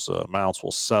so those mounts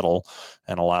will settle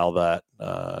and allow that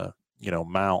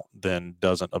mount then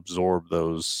doesn't absorb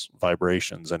those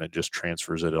vibrations, and it just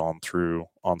transfers it on through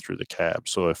the cab.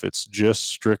 So if it's just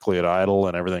strictly at idle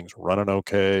and everything's running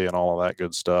okay and all of that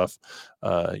good stuff,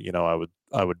 I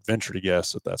would venture to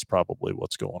guess that that's probably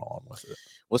what's going on with it.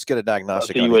 Let's get a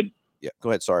diagnostic. So yeah, go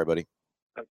ahead. Sorry, buddy.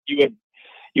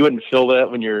 You wouldn't feel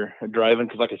that when you're driving,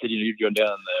 because like I said, you're going down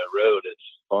the road, it's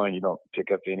fine. You don't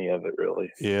pick up any of it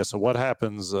really. Yeah. So what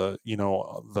happens?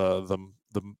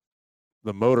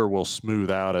 The motor will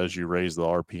smooth out as you raise the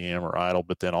RPM or idle,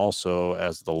 but then also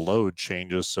as the load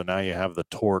changes, so now you have the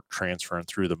torque transferring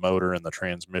through the motor and the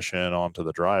transmission onto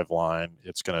the drive line,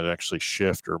 it's going to actually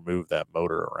shift or move that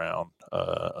motor around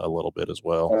a little bit as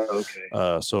well.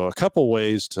 Okay. So a couple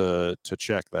ways to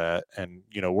check that, and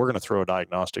we're going to throw a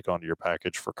diagnostic onto your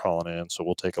package for calling in, so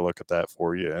we'll take a look at that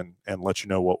for you and let you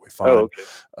know what we find.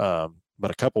 But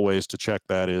a couple ways to check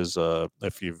that is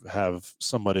if you have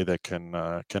somebody that can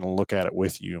look at it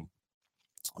with you.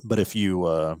 But if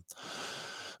you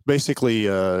basically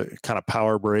kind of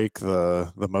power brake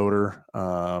the motor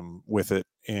with it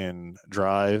in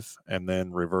drive and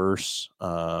then reverse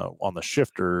on the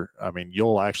shifter,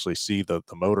 you'll actually see the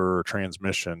motor or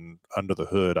transmission under the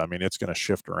hood. It's going to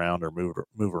shift around or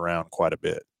move around quite a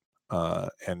bit.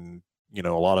 And a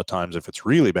lot of times if it's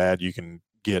really bad, you can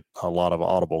get a lot of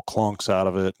audible clunks out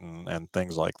of it and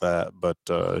things like that. But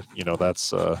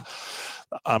that's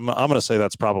I'm going to say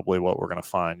that's probably what we're going to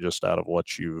find just out of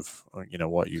what you've said.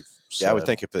 Yeah, I would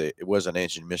think if it was an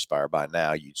engine misfire by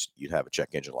now, you'd have a check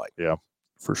engine light. Yeah,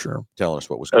 for sure. Telling us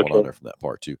what was going on there from that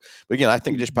part too. But again, I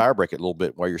think just power brake it a little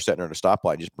bit while you're sitting there at a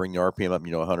stoplight. Just bring the RPM up,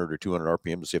 100 or 200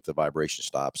 RPM to see if the vibration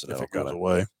stops. And if it goes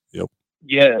away. Yep.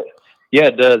 Yeah,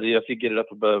 it does. If you get it up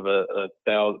above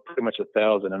 1,000, pretty much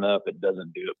 1,000 and up, it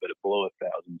doesn't do it. But below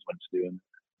 1,000 is when it's doing.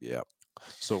 Yeah.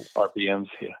 So RPMs.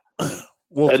 Yeah.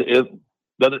 Well,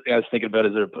 the other thing I was thinking about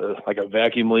is there like a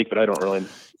vacuum leak, but I don't really.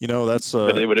 That's.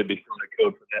 But they would be filling a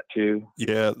code for that too.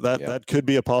 Yeah, that could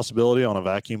be a possibility on a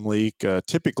vacuum leak.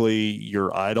 Typically,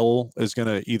 your idle is going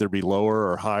to either be lower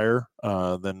or higher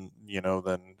than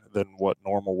what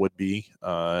normal would be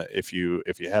if you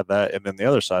had that. And then the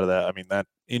other side of that, that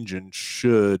engine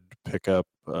should pick up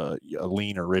a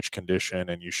lean or rich condition,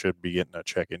 and you should be getting a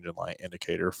check engine light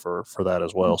indicator for that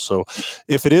as well. So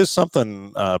if it is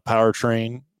something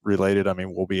powertrain related,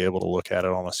 we'll be able to look at it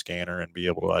on a scanner and be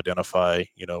able to identify,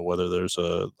 whether there's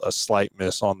a slight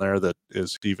miss on there that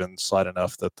is even slight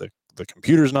enough that the the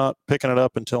computer's not picking it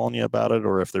up and telling you about it,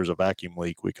 or if there's a vacuum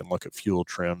leak, we can look at fuel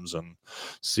trims and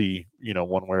see,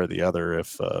 one way or the other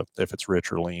if it's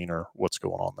rich or lean or what's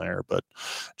going on there. But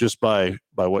just by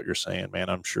what you're saying, man,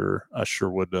 I sure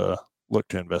would look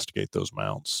to investigate those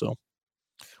mounts. So.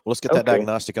 Well, let's get that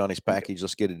diagnostic on his package.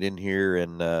 Let's get it in here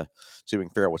and see if we can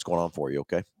figure out what's going on for you.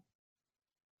 Okay.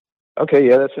 Okay.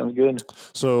 Yeah, that sounds good.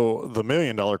 So the $1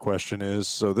 million question is,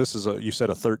 so this is you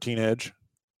said a 13 edge?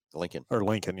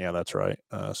 Lincoln. Yeah, that's right.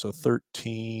 So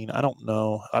 13, I don't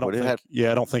know. I don't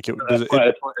think it does. It's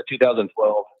a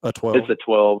 2012. A 12. It's a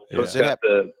 12. Yeah. So it's got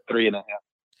the 3.5.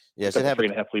 Yeah, does it have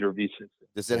 3.5 liter V6?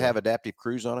 Does it have adaptive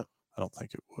cruise on it? I don't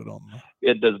think it would on the...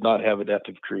 It does not have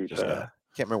adaptive cruise.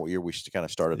 Can't remember what year we kind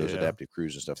of started those adaptive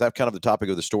cruise and stuff. That kind of the topic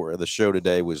of the show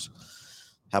today was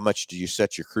how much do you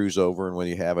set your cruise over, and whether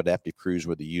you have adaptive cruise,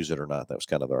 whether you use it or not. That was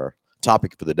kind of our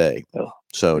topic for the day. Yeah.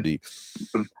 So do you...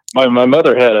 My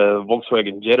mother had a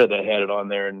Volkswagen Jetta that had it on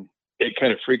there, and it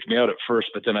kind of freaked me out at first,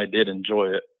 but then I did enjoy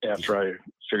it after I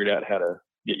figured out how to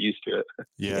get used to it.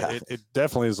 Yeah. It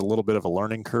definitely is a little bit of a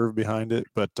learning curve behind it,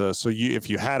 but so if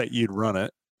you had it, you'd run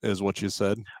it, is what you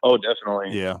said. Oh,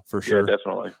 definitely. Yeah, for sure. Yeah,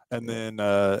 definitely. And then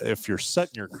if you're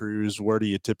setting your cruise, where do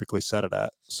you typically set it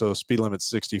at? So speed limit's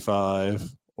 65.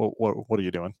 What are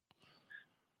you doing?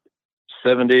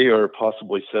 70 or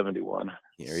possibly 71.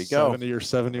 There you go. 70 or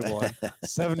 71.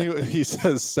 70. He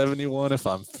says 71 if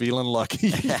I'm feeling lucky.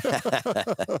 Yeah,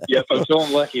 if I'm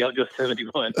feeling lucky, I'll go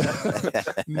 71.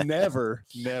 Never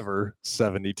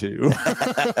 72. No,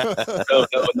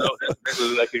 that's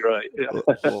exactly right. Yeah.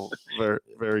 Well, very,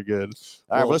 very good.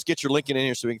 All right, well, let's get your Lincoln in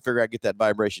here so we can figure out, get that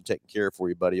vibration taken care of for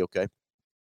you, buddy. Okay.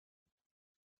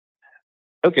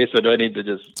 Okay, so do I need to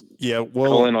just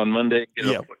call in on Monday?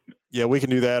 Yeah, we can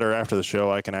do that, or after the show,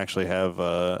 I can actually have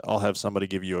I'll have somebody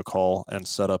give you a call and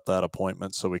set up that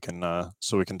appointment so we can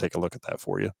take a look at that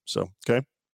for you. So, okay.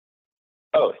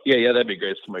 Oh, yeah, that'd be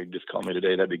great. Somebody just call me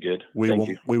today. That'd be good. We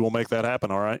will make that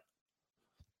happen. All right.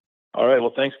 All right.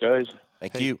 Well, thanks, guys.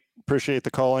 Thank you. Appreciate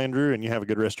the call, Andrew, and you have a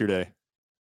good rest of your day.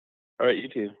 All right, you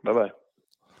too. Bye-bye.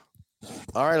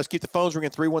 All right, let's keep the phones ringing.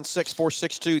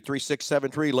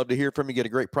 316-462-3673. Love to hear from you. Get a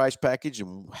great price package.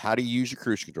 And how do you use your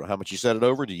cruise control? How much you set it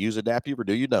over? Do you use adaptive or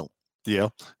do you don't? Yeah,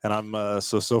 and I'm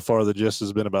so far the gist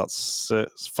has been about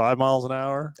 5 miles an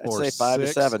hour. I'd say 5 to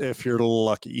 7 if you're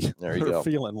lucky. There you go.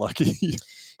 Feeling lucky.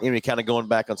 Anyway, kind of going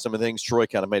back on some of the things, Troy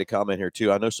kind of made a comment here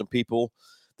too. I know some people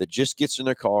that just gets in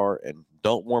their car and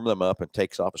don't warm them up and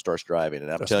takes off and starts driving.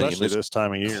 And I'm telling you, this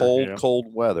time of year, cold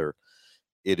weather,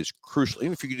 it is crucial.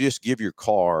 Even if you could just give your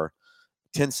car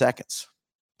 10 seconds,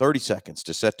 30 seconds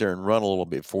to sit there and run a little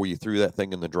bit before you threw that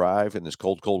thing in the drive in this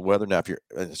cold weather. Now,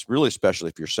 it's really especially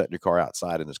if you're setting your car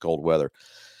outside in this cold weather,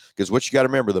 because what you got to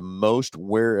remember, the most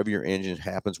wear of your engine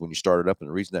happens when you start it up. And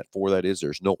the reason that is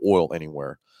there's no oil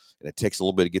anywhere. And it takes a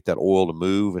little bit to get that oil to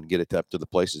move and get it up to the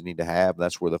places you need to have. And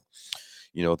that's where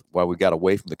why we got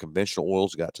away from the conventional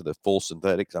oils, got to the full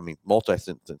synthetics. I mean,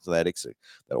 multi-synthetics,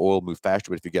 that oil move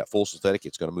faster, but if you got full synthetic,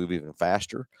 it's going to move even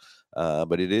faster.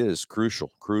 But it is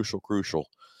crucial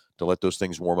to let those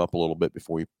things warm up a little bit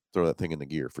before you throw that thing in the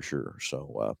gear for sure.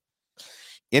 So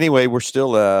anyway, we're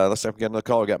still, let's see if we got another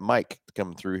call. We got Mike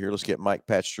coming through here. Let's get Mike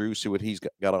patched through, see what he's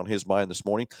got on his mind this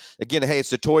morning. Again, hey,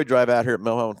 it's the toy drive out here at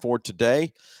Hambelton Ford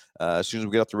today. As soon as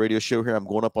we get off the radio show here, I'm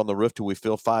going up on the roof till we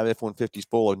fill 5 F-150s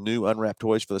full of new unwrapped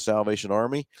toys for the Salvation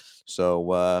Army. So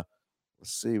let's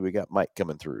see. We got Mike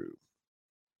coming through.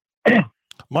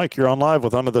 Mike, you're on live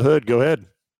with Under the Hood. Go ahead.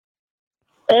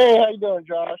 Hey, how you doing,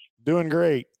 Josh? Doing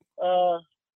great. I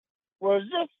was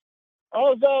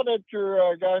out at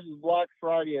your guys' Black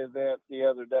Friday event the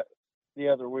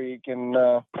other week, and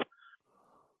I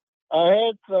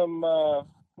had some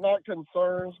not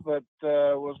concerns, but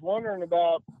was wondering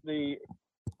about the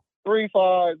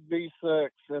 3.5 V6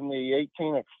 and the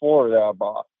 18 Explorer that I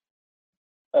bought,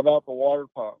 about the water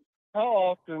pump. How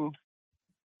often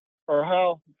or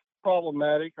how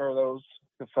problematic are those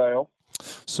to fail?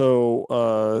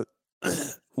 So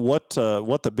what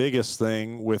the biggest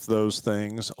thing with those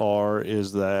things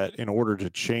is that in order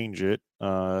to change it,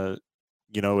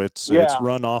 it's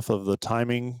run off of the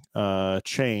timing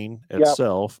chain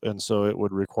itself, and so it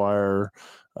would require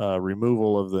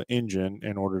removal of the engine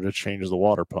in order to change the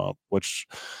water pump, which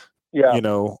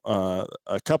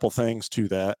a couple things to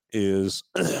that is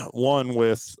one,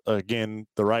 with again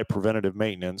the right preventative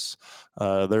maintenance,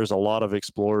 there's a lot of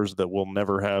Explorers that will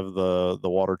never have the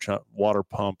water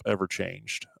pump ever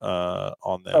changed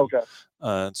on them.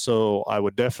 So I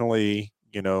would definitely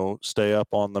stay up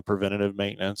on the preventative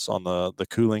maintenance on the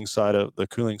cooling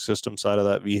system side of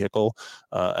that vehicle.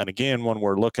 And again, when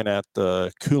we're looking at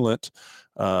the coolant,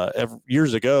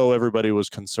 years ago, everybody was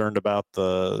concerned about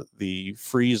the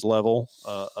freeze level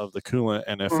of the coolant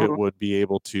and if it would be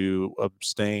able to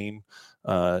abstain,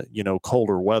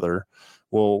 colder weather.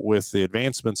 Well, with the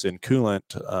advancements in coolant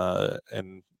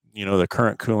and the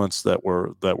current coolants that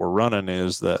we're running,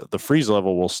 is that the freeze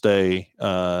level will stay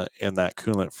in that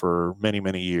coolant for many,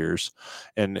 many years,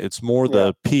 and it's more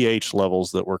the pH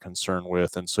levels that we're concerned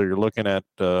with. And so you're looking at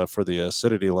for the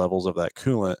acidity levels of that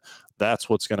coolant. That's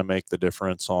what's going to make the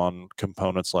difference on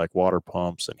components like water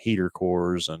pumps and heater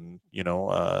cores and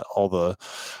all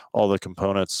the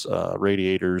components,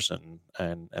 radiators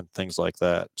and things like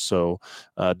that. So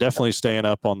definitely staying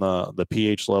up on the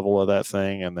pH level of that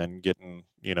thing, and then getting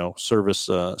service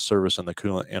in the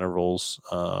coolant intervals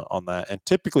on that. And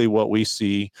typically what we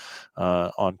see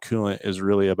on coolant is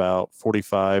really about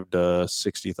 45 to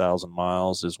 60,000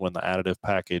 miles is when the additive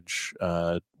package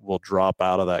will drop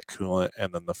out of that coolant,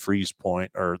 and then the freeze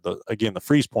point, or the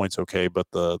freeze point's okay, but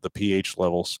the pH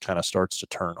levels kind of starts to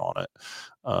turn on it.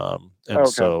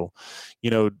 So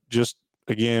just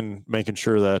again making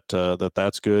sure that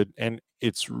that's good. And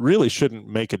it's really shouldn't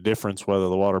make a difference whether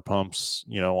the water pump's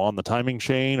on the timing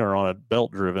chain or on a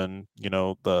belt driven.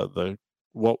 The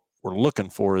what we're looking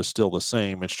for is still the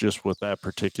same. It's just with that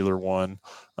particular one,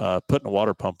 putting a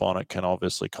water pump on it can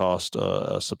obviously cost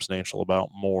a substantial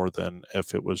amount more than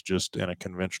if it was just in a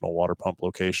conventional water pump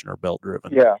location or belt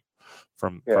driven.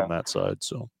 From that side.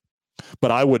 So, but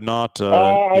I would not.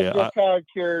 I'm just kind of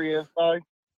curious.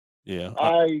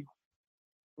 I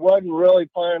wasn't really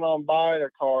planning on buying a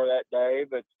car that day,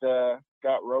 but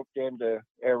got roped into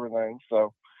everything.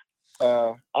 So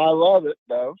I love it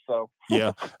though. So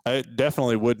yeah, it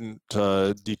definitely wouldn't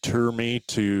deter me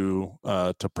to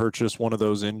purchase one of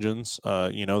those engines.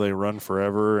 They run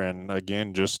forever, and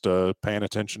again, just paying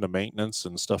attention to maintenance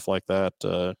and stuff like that.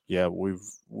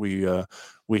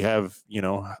 We have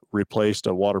replaced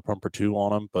a water pump or two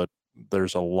on them, but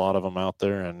there's a lot of them out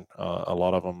there, and a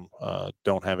lot of them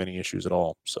don't have any issues at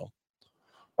all. So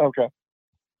okay,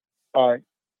 all right,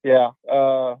 yeah.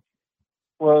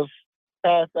 Was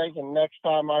kind of thinking next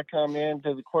time I come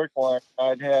into the quick line,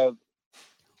 I'd have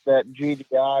that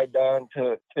GDI done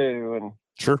to it too, and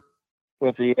sure,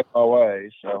 with the MOA.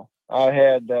 So I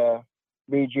had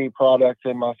BG products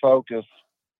in my Focus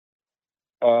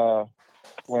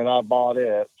when I bought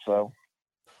it. So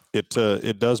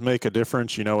it does make a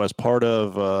difference, as part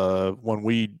of when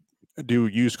we do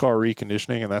used car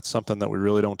reconditioning, and that's something that we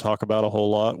really don't talk about a whole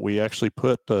lot. We actually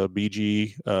put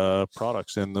BG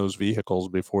products in those vehicles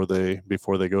before they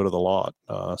go to the lot.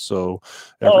 So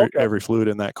every fluid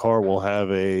in that car will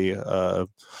have a an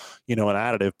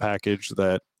additive package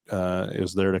that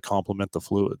is there to complement the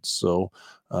fluids. So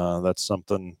that's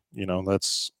something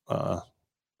that's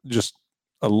just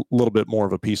a little bit more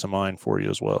of a peace of mind for you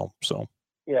as well. So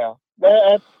yeah,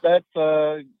 that's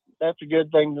a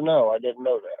good thing to know. I didn't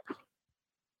know that.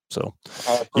 So,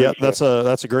 yeah, that's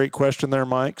a great question there,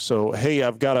 Mike. So, hey,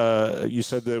 I've got you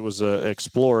said that it was an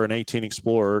Explorer, an 18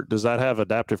 Explorer. Does that have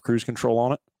adaptive cruise control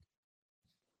on it?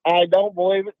 I don't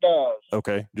believe it does.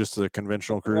 Okay, just the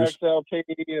conventional cruise. XLT,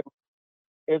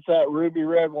 it's that ruby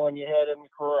red one you had in the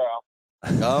corral.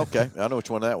 Oh, okay, I know which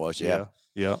one that was. Yeah.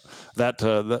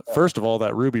 That first of all,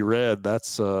 that ruby red,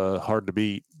 that's hard to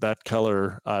beat. That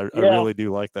color, I really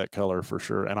do like that color for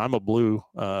sure. And I'm a blue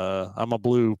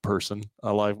person.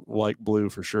 I like blue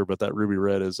for sure, but that ruby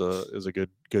red is a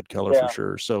good color for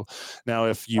sure. So now,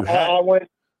 if you go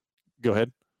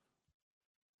ahead.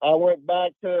 I went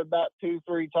back to about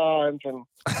 2-3 times, and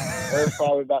there's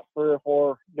probably about 3 or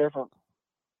 4 different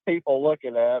people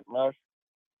looking at it, and I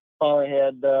finally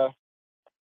had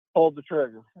pulled the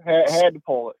trigger. Had to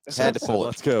pull it. Had to pull it.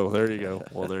 Let's go. There you go.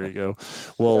 Well, there you go.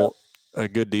 Well, a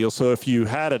good deal. So if you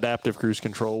had adaptive cruise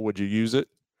control, would you use it?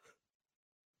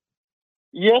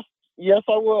 Yes,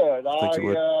 I would.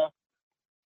 I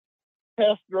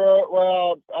test drove.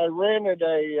 Well, I rented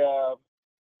a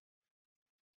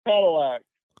Cadillac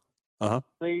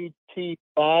CT5,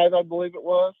 I believe it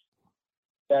was,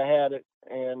 that had it,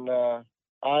 and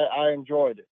I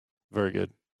enjoyed it. Very good.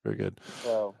 Very good.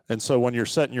 So when you're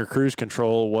setting your cruise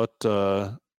control,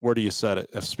 where do you set it?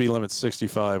 If speed limit's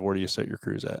 65, where do you set your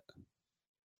cruise at?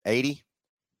 80?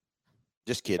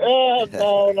 Just kidding.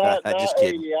 No, not just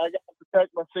 80. kidding. I got to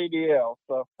protect my CDL.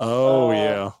 So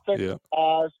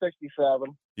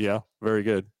 67. Yeah, very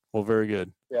good. Well, very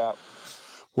good. Yeah.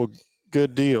 Well,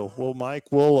 good deal. Well, Mike,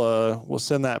 we'll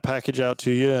send that package out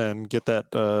to you and get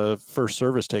that first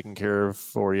service taken care of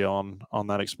for you on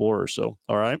that Explorer. So,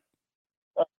 all right.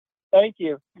 Thank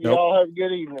you. You all have a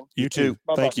good evening. You too.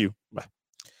 Bye-bye. Thank you. Bye.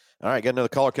 All right, got another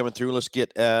caller coming through. Let's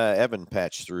get Evan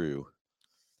patched through.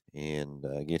 and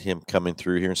get him coming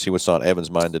through here and see what's on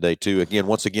Evan's mind today too.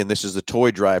 Once again, this is the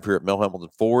toy drive here at Mel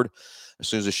Hambelton Ford. As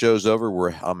soon as the show's over,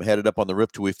 I'm headed up on the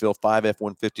roof till we fill 5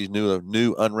 F-150s,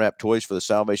 new unwrapped toys for the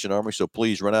Salvation Army. So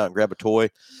please run out and grab a toy,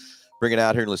 bring it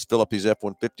out here, and let's fill up these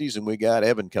F-150s. And we got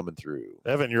Evan coming through.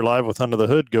 Evan, you're live with Under the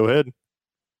Hood. Go ahead.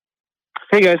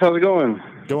 Hey guys, how's it going?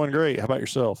 Going great. How about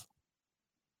yourself?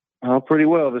 Pretty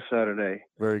well this Saturday.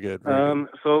 Very good.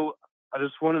 So I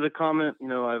just wanted to comment.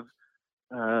 I've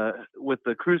with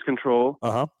the cruise control.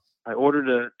 I ordered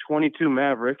a 22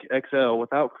 Maverick XL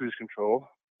without cruise control.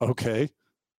 Okay.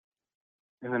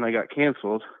 And then I got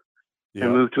canceled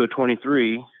and moved to a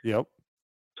 23. Yep.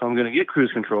 So I'm going to get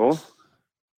cruise control.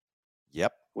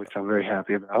 Yep. Which I'm very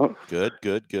happy about. Good.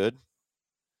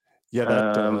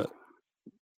 Yeah.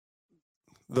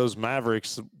 Those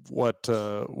Mavericks,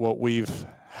 what we've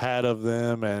had of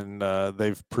them, and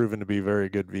they've proven to be very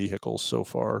good vehicles so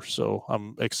far. So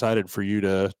I'm excited for you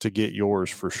to get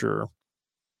yours for sure.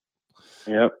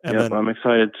 Yep. Then, I'm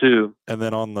excited too. And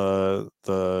then on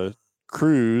the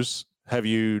cruise, have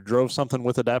you drove something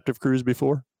with adaptive cruise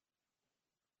before?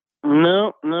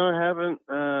 No, I haven't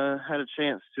had a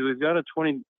chance to. We've got a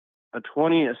 20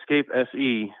 Escape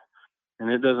SE,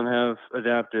 and it doesn't have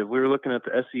adaptive. We were looking at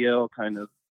the SEL kind of,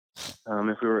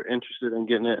 if we were interested in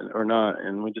getting it or not,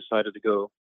 and we decided to go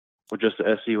with just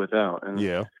the SE without. And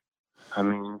I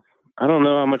mean, I don't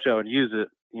know how much I would use it,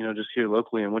 just here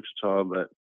locally in Wichita, but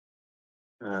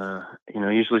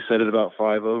usually set it about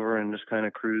 5 over and just kind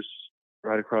of cruise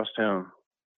right across town.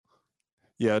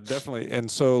 Yeah, definitely.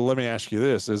 And so let me ask you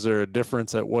this. Is there a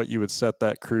difference at what you would set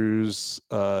that cruise,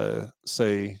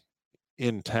 say,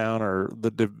 in town, or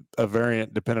a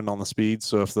variant depending on the speed?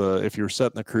 So if you were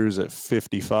setting the cruise at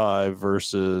 55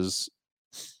 versus,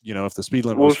 if the speed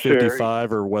limit was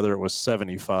 55 or whether it was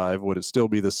 75, would it still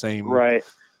be the same? Right.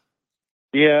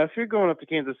 Yeah, if you're going up to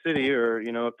Kansas City or,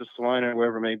 up to Salina or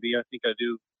wherever it may be, I think I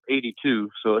do 82,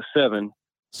 so a 7.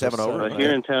 7 over.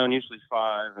 Here in town, usually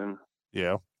 5. And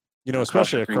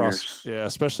especially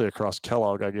across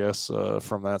Kellogg, I guess,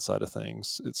 from that side of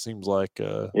things, it seems like,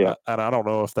 and I don't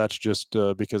know if that's just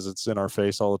because it's in our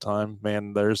face all the time.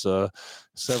 Man, there's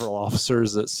several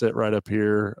officers that sit right up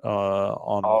here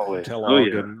on Kellogg,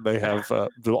 and they have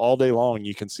all day long.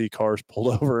 You can see cars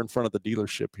pulled over in front of the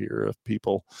dealership here of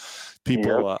people.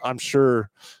 I'm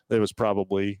sure they were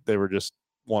just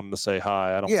wanting to say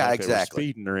hi. I don't think they were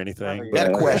speeding or anything. Had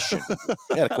a question.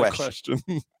 Had a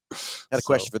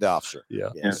question for the officer.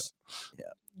 Yes.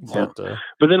 But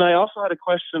then I also had a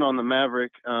question on the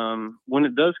Maverick. When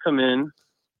it does come in,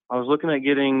 I was looking at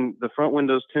getting the front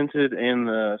windows tinted and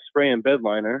the spray and bed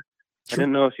liner. I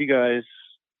didn't know if you guys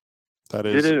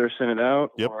did it or sent it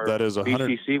out. Yep, or that is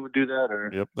BCC would do that.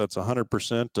 Or yep, that's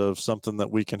 100% of something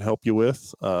that we can help you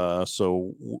with.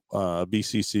 So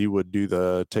BCC would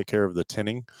take care of the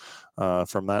tinting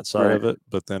from that side of it,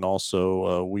 but then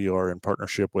also we are in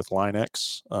partnership with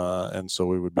Line-X, and so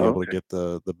we would be able to get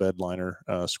the bed liner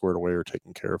squared away or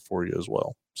taken care of for you as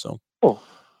well. So cool.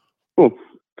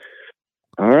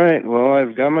 All right. Well,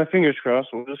 I've got my fingers crossed.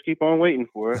 We'll just keep on waiting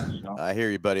for it. So. I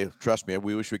hear you, buddy. Trust me.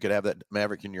 We wish we could have that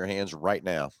Maverick in your hands right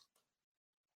now.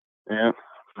 Yeah,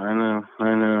 I know.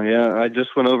 Yeah, I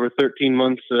just went over 13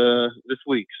 months this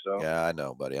week. So yeah, I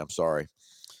know, buddy. I'm sorry.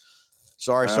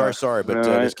 Sorry. But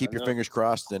just keep your fingers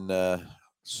crossed, and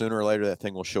sooner or later that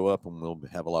thing will show up, and we'll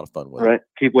have a lot of fun with it. All right.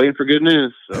 Keep waiting for good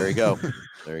news. So. There you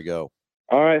go.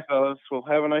 All right, fellas. Well,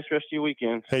 have a nice rest of your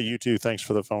weekend. Hey, you too. Thanks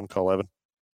for the phone call, Evan.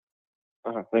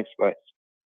 Thanks. Bye.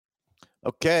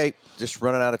 Okay, just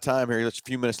running out of time here. There's a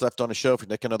few minutes left on the show. If you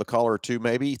take another caller or two,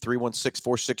 maybe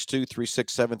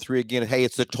 316-462-3673. Again, hey,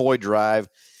 it's the toy drive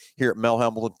here at Mel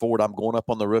Hambelton Ford. I'm going up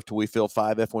on the roof till we fill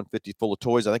 5 F-150 full of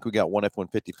toys. I think we got 1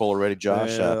 F-150 full already,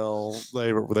 Josh. Well,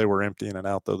 they were emptying it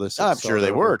out though. I'm sure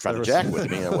they were trying to jack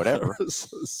with me or whatever.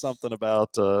 Something about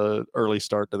early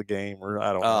start to the game, or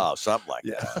I don't know. Oh, something like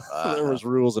that. There was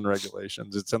rules and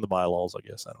regulations. It's in the bylaws, I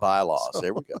guess. Bylaws.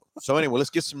 There we go. So anyway, let's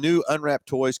get some new unwrapped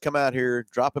toys. Come out here,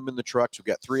 drop them in the trucks. We've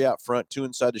got 3 out front, 2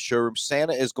 inside the showroom.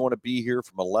 Santa is going to be here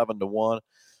from 11 to 1.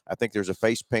 I think there's a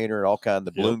face painter and all kinds of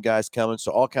the balloon guys coming.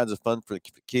 So all kinds of fun for the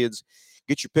kids.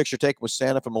 Get your picture taken with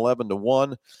Santa from 11 to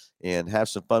 1 and have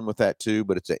some fun with that too.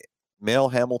 But it's a Mel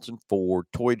Hambelton Ford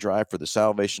toy drive for the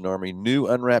Salvation Army. New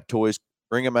unwrapped toys.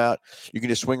 Bring them out. You can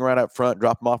just swing right up front,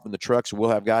 drop them off in the trucks, and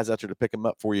we'll have guys out there to pick them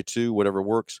up for you too, whatever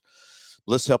works.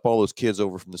 Let's help all those kids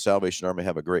over from the Salvation Army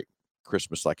have a great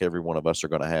Christmas like every one of us are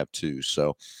going to have too.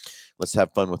 So let's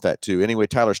have fun with that too. Anyway,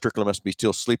 Tyler Strickland must be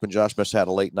still sleeping. Josh must have had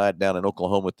a late night down in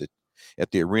Oklahoma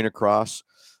at the arena cross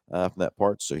from that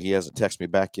part. So he hasn't texted me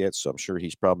back yet. So I'm sure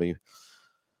he's probably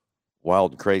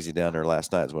wild and crazy down there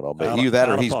last night is what I'll bet. Either that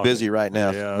or he's busy right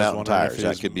now. Yeah, Mountain Tires.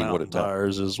 That could be what it's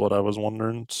Tires is what I was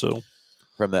wondering. So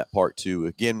from that part too.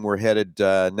 Again, we're headed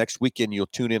next weekend. You'll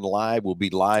tune in live. We'll be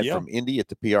live from Indy at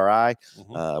the PRI.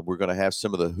 We're going to have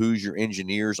some of the Hoosier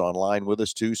engineers online with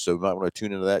us too. So you might want to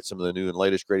tune into that. Some of the new and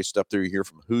latest, greatest stuff there you hear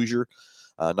from Hoosier.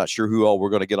 Not sure who all we're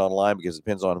going to get online because it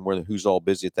depends on who's all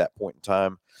busy at that point in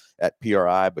time at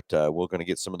PRI, but we're going to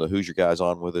get some of the Hoosier guys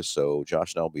on with us. So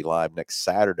Josh and I will be live next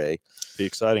Saturday. Be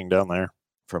exciting down there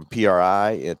from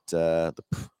PRI at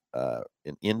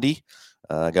in Indy.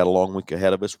 Got a long week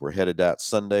ahead of us. We're headed out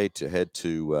Sunday to head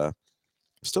to, I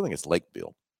still think it's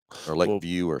Lakeville or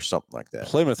Lakeview or something like that.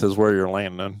 Plymouth is where you're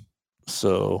landing.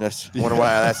 So wonder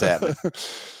why that's happening.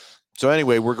 So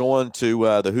anyway, we're going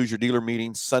to the Hoosier dealer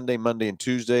meeting Sunday, Monday, and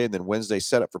Tuesday, and then Wednesday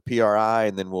set up for PRI,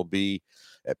 and then we'll be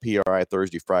at PRI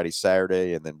Thursday, Friday,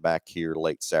 Saturday, and then back here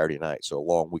late Saturday night. So a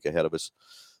long week ahead of us.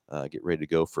 Get ready to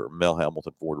go for Mel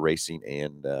Hambelton Ford Racing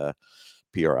and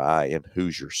PRI and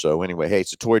Hoosier. So anyway, hey,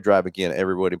 it's a toy drive again.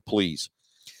 Everybody, please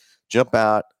jump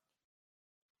out,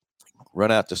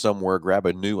 run out to somewhere, grab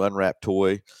a new unwrapped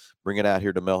toy, bring it out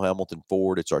here to Mel Hambelton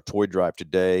Ford. It's our toy drive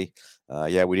today.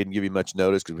 We didn't give you much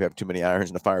notice because we have too many irons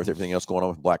in the fire with everything else going on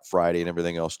with Black Friday and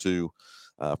everything else too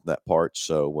from that part.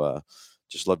 So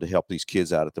just love to help these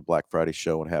kids out at the Black Friday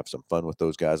show and have some fun with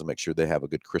those guys and make sure they have a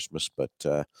good Christmas.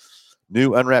 But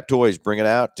new unwrapped toys, bring it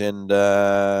out. And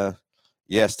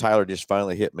yes, Tyler just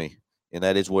finally hit me, and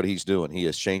that is what he's doing. He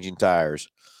is changing tires,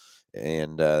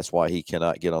 and that's why he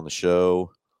cannot get on the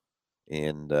show.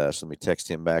 And so let me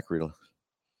text him back real.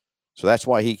 So that's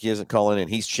why he isn't calling in.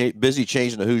 He's busy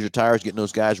changing the Hoosier tires, getting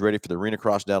those guys ready for the Arena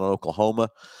Cross down in Oklahoma.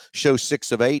 Show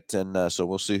 6 of 8, and so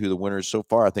we'll see who the winner is so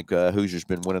far. I think Hoosier's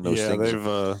been winning those things.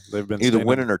 They've been either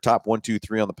winning or top 1, 2,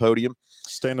 3 on the podium.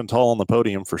 Standing tall on the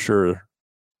podium for sure.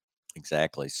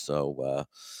 Exactly. So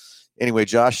anyway,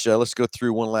 Josh, let's go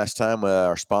through one last time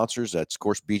our sponsors. That's, of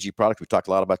course, BG Product. We've talked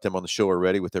a lot about them on the show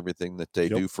already with everything that they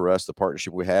do for us, the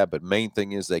partnership we have. But main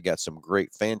thing is they got some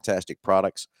great, fantastic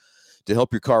products to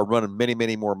help your car run many,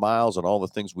 many more miles, and all the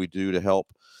things we do to help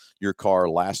your car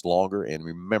last longer. And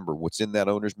remember, what's in that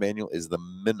owner's manual is the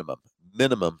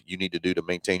minimum you need to do to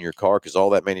maintain your car, because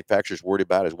all that manufacturer's worried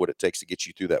about is what it takes to get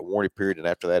you through that warranty period. And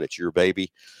after that, it's your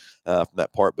baby from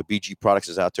that part. But BG Products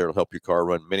is out there to help your car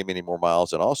run many, many more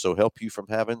miles and also help you from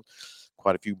having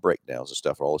quite a few breakdowns and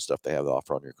stuff, all the stuff they have to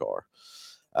offer on your car.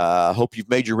 Hope you've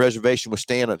made your reservation with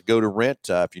Stan at Go to Rent.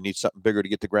 If you need something bigger to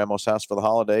get to Grandma's house for the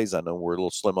holidays, I know we're a little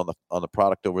slim on the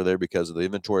product over there because of the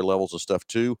inventory levels and stuff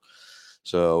too.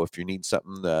 So if you need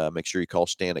something, make sure you call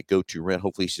Stan at Go to Rent.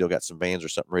 Hopefully, he's still got some vans or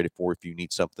something ready for if you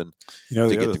need something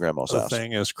to get to Grandma's house. The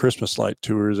thing is Christmas light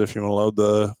tours. If you want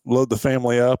to load the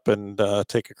family up and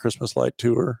take a Christmas light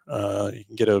tour, you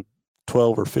can get a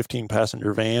 12 or 15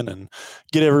 passenger van and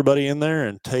get everybody in there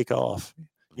and take off.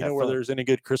 You know where there's any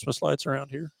good Christmas lights around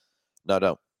here? No,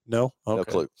 don't. No? Okay. No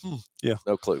clue. Yeah.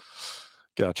 No clue.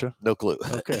 Gotcha. No clue.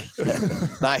 Okay.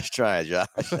 Nice try, Josh.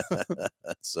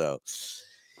 So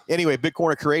anyway, Big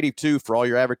Corner Creative, too, for all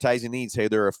your advertising needs. Hey,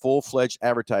 they're a full-fledged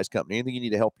advertise company. Anything you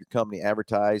need to help your company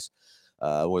advertise,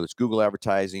 whether it's Google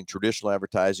advertising, traditional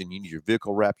advertising, you need your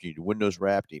vehicle wrapped, you need your windows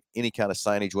wrapped, you need any kind of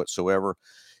signage whatsoever.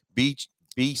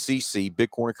 BCC, Big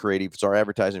Corner Creative, it's our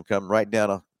advertising company right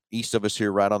down east of us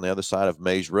here, right on the other side of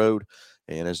Mays Road.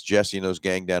 And as Jesse and those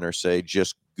gang down there say,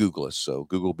 just Google us. So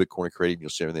Google Big Corner Creative, you'll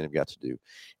see everything they've got to do.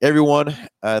 Everyone,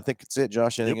 I think that's it.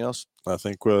 Josh, anything else? I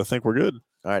think we're good.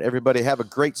 All right, everybody, have a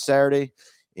great Saturday,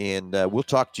 and we'll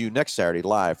talk to you next Saturday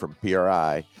live from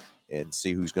PRI and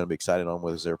see who's going to be excited on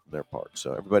with us there from their part.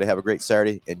 So everybody have a great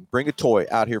Saturday, and bring a toy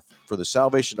out here for the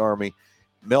Salvation Army,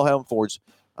 Mel Hambelton Ford's,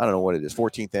 I don't know what it is,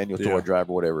 14th annual toy drive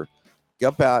or whatever.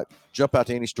 Jump out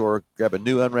to any store, grab a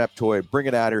new unwrapped toy, bring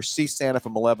it out here, see Santa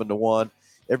from 11 to 1.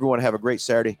 Everyone have a great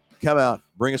Saturday. Come out,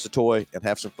 bring us a toy, and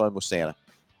have some fun with Santa.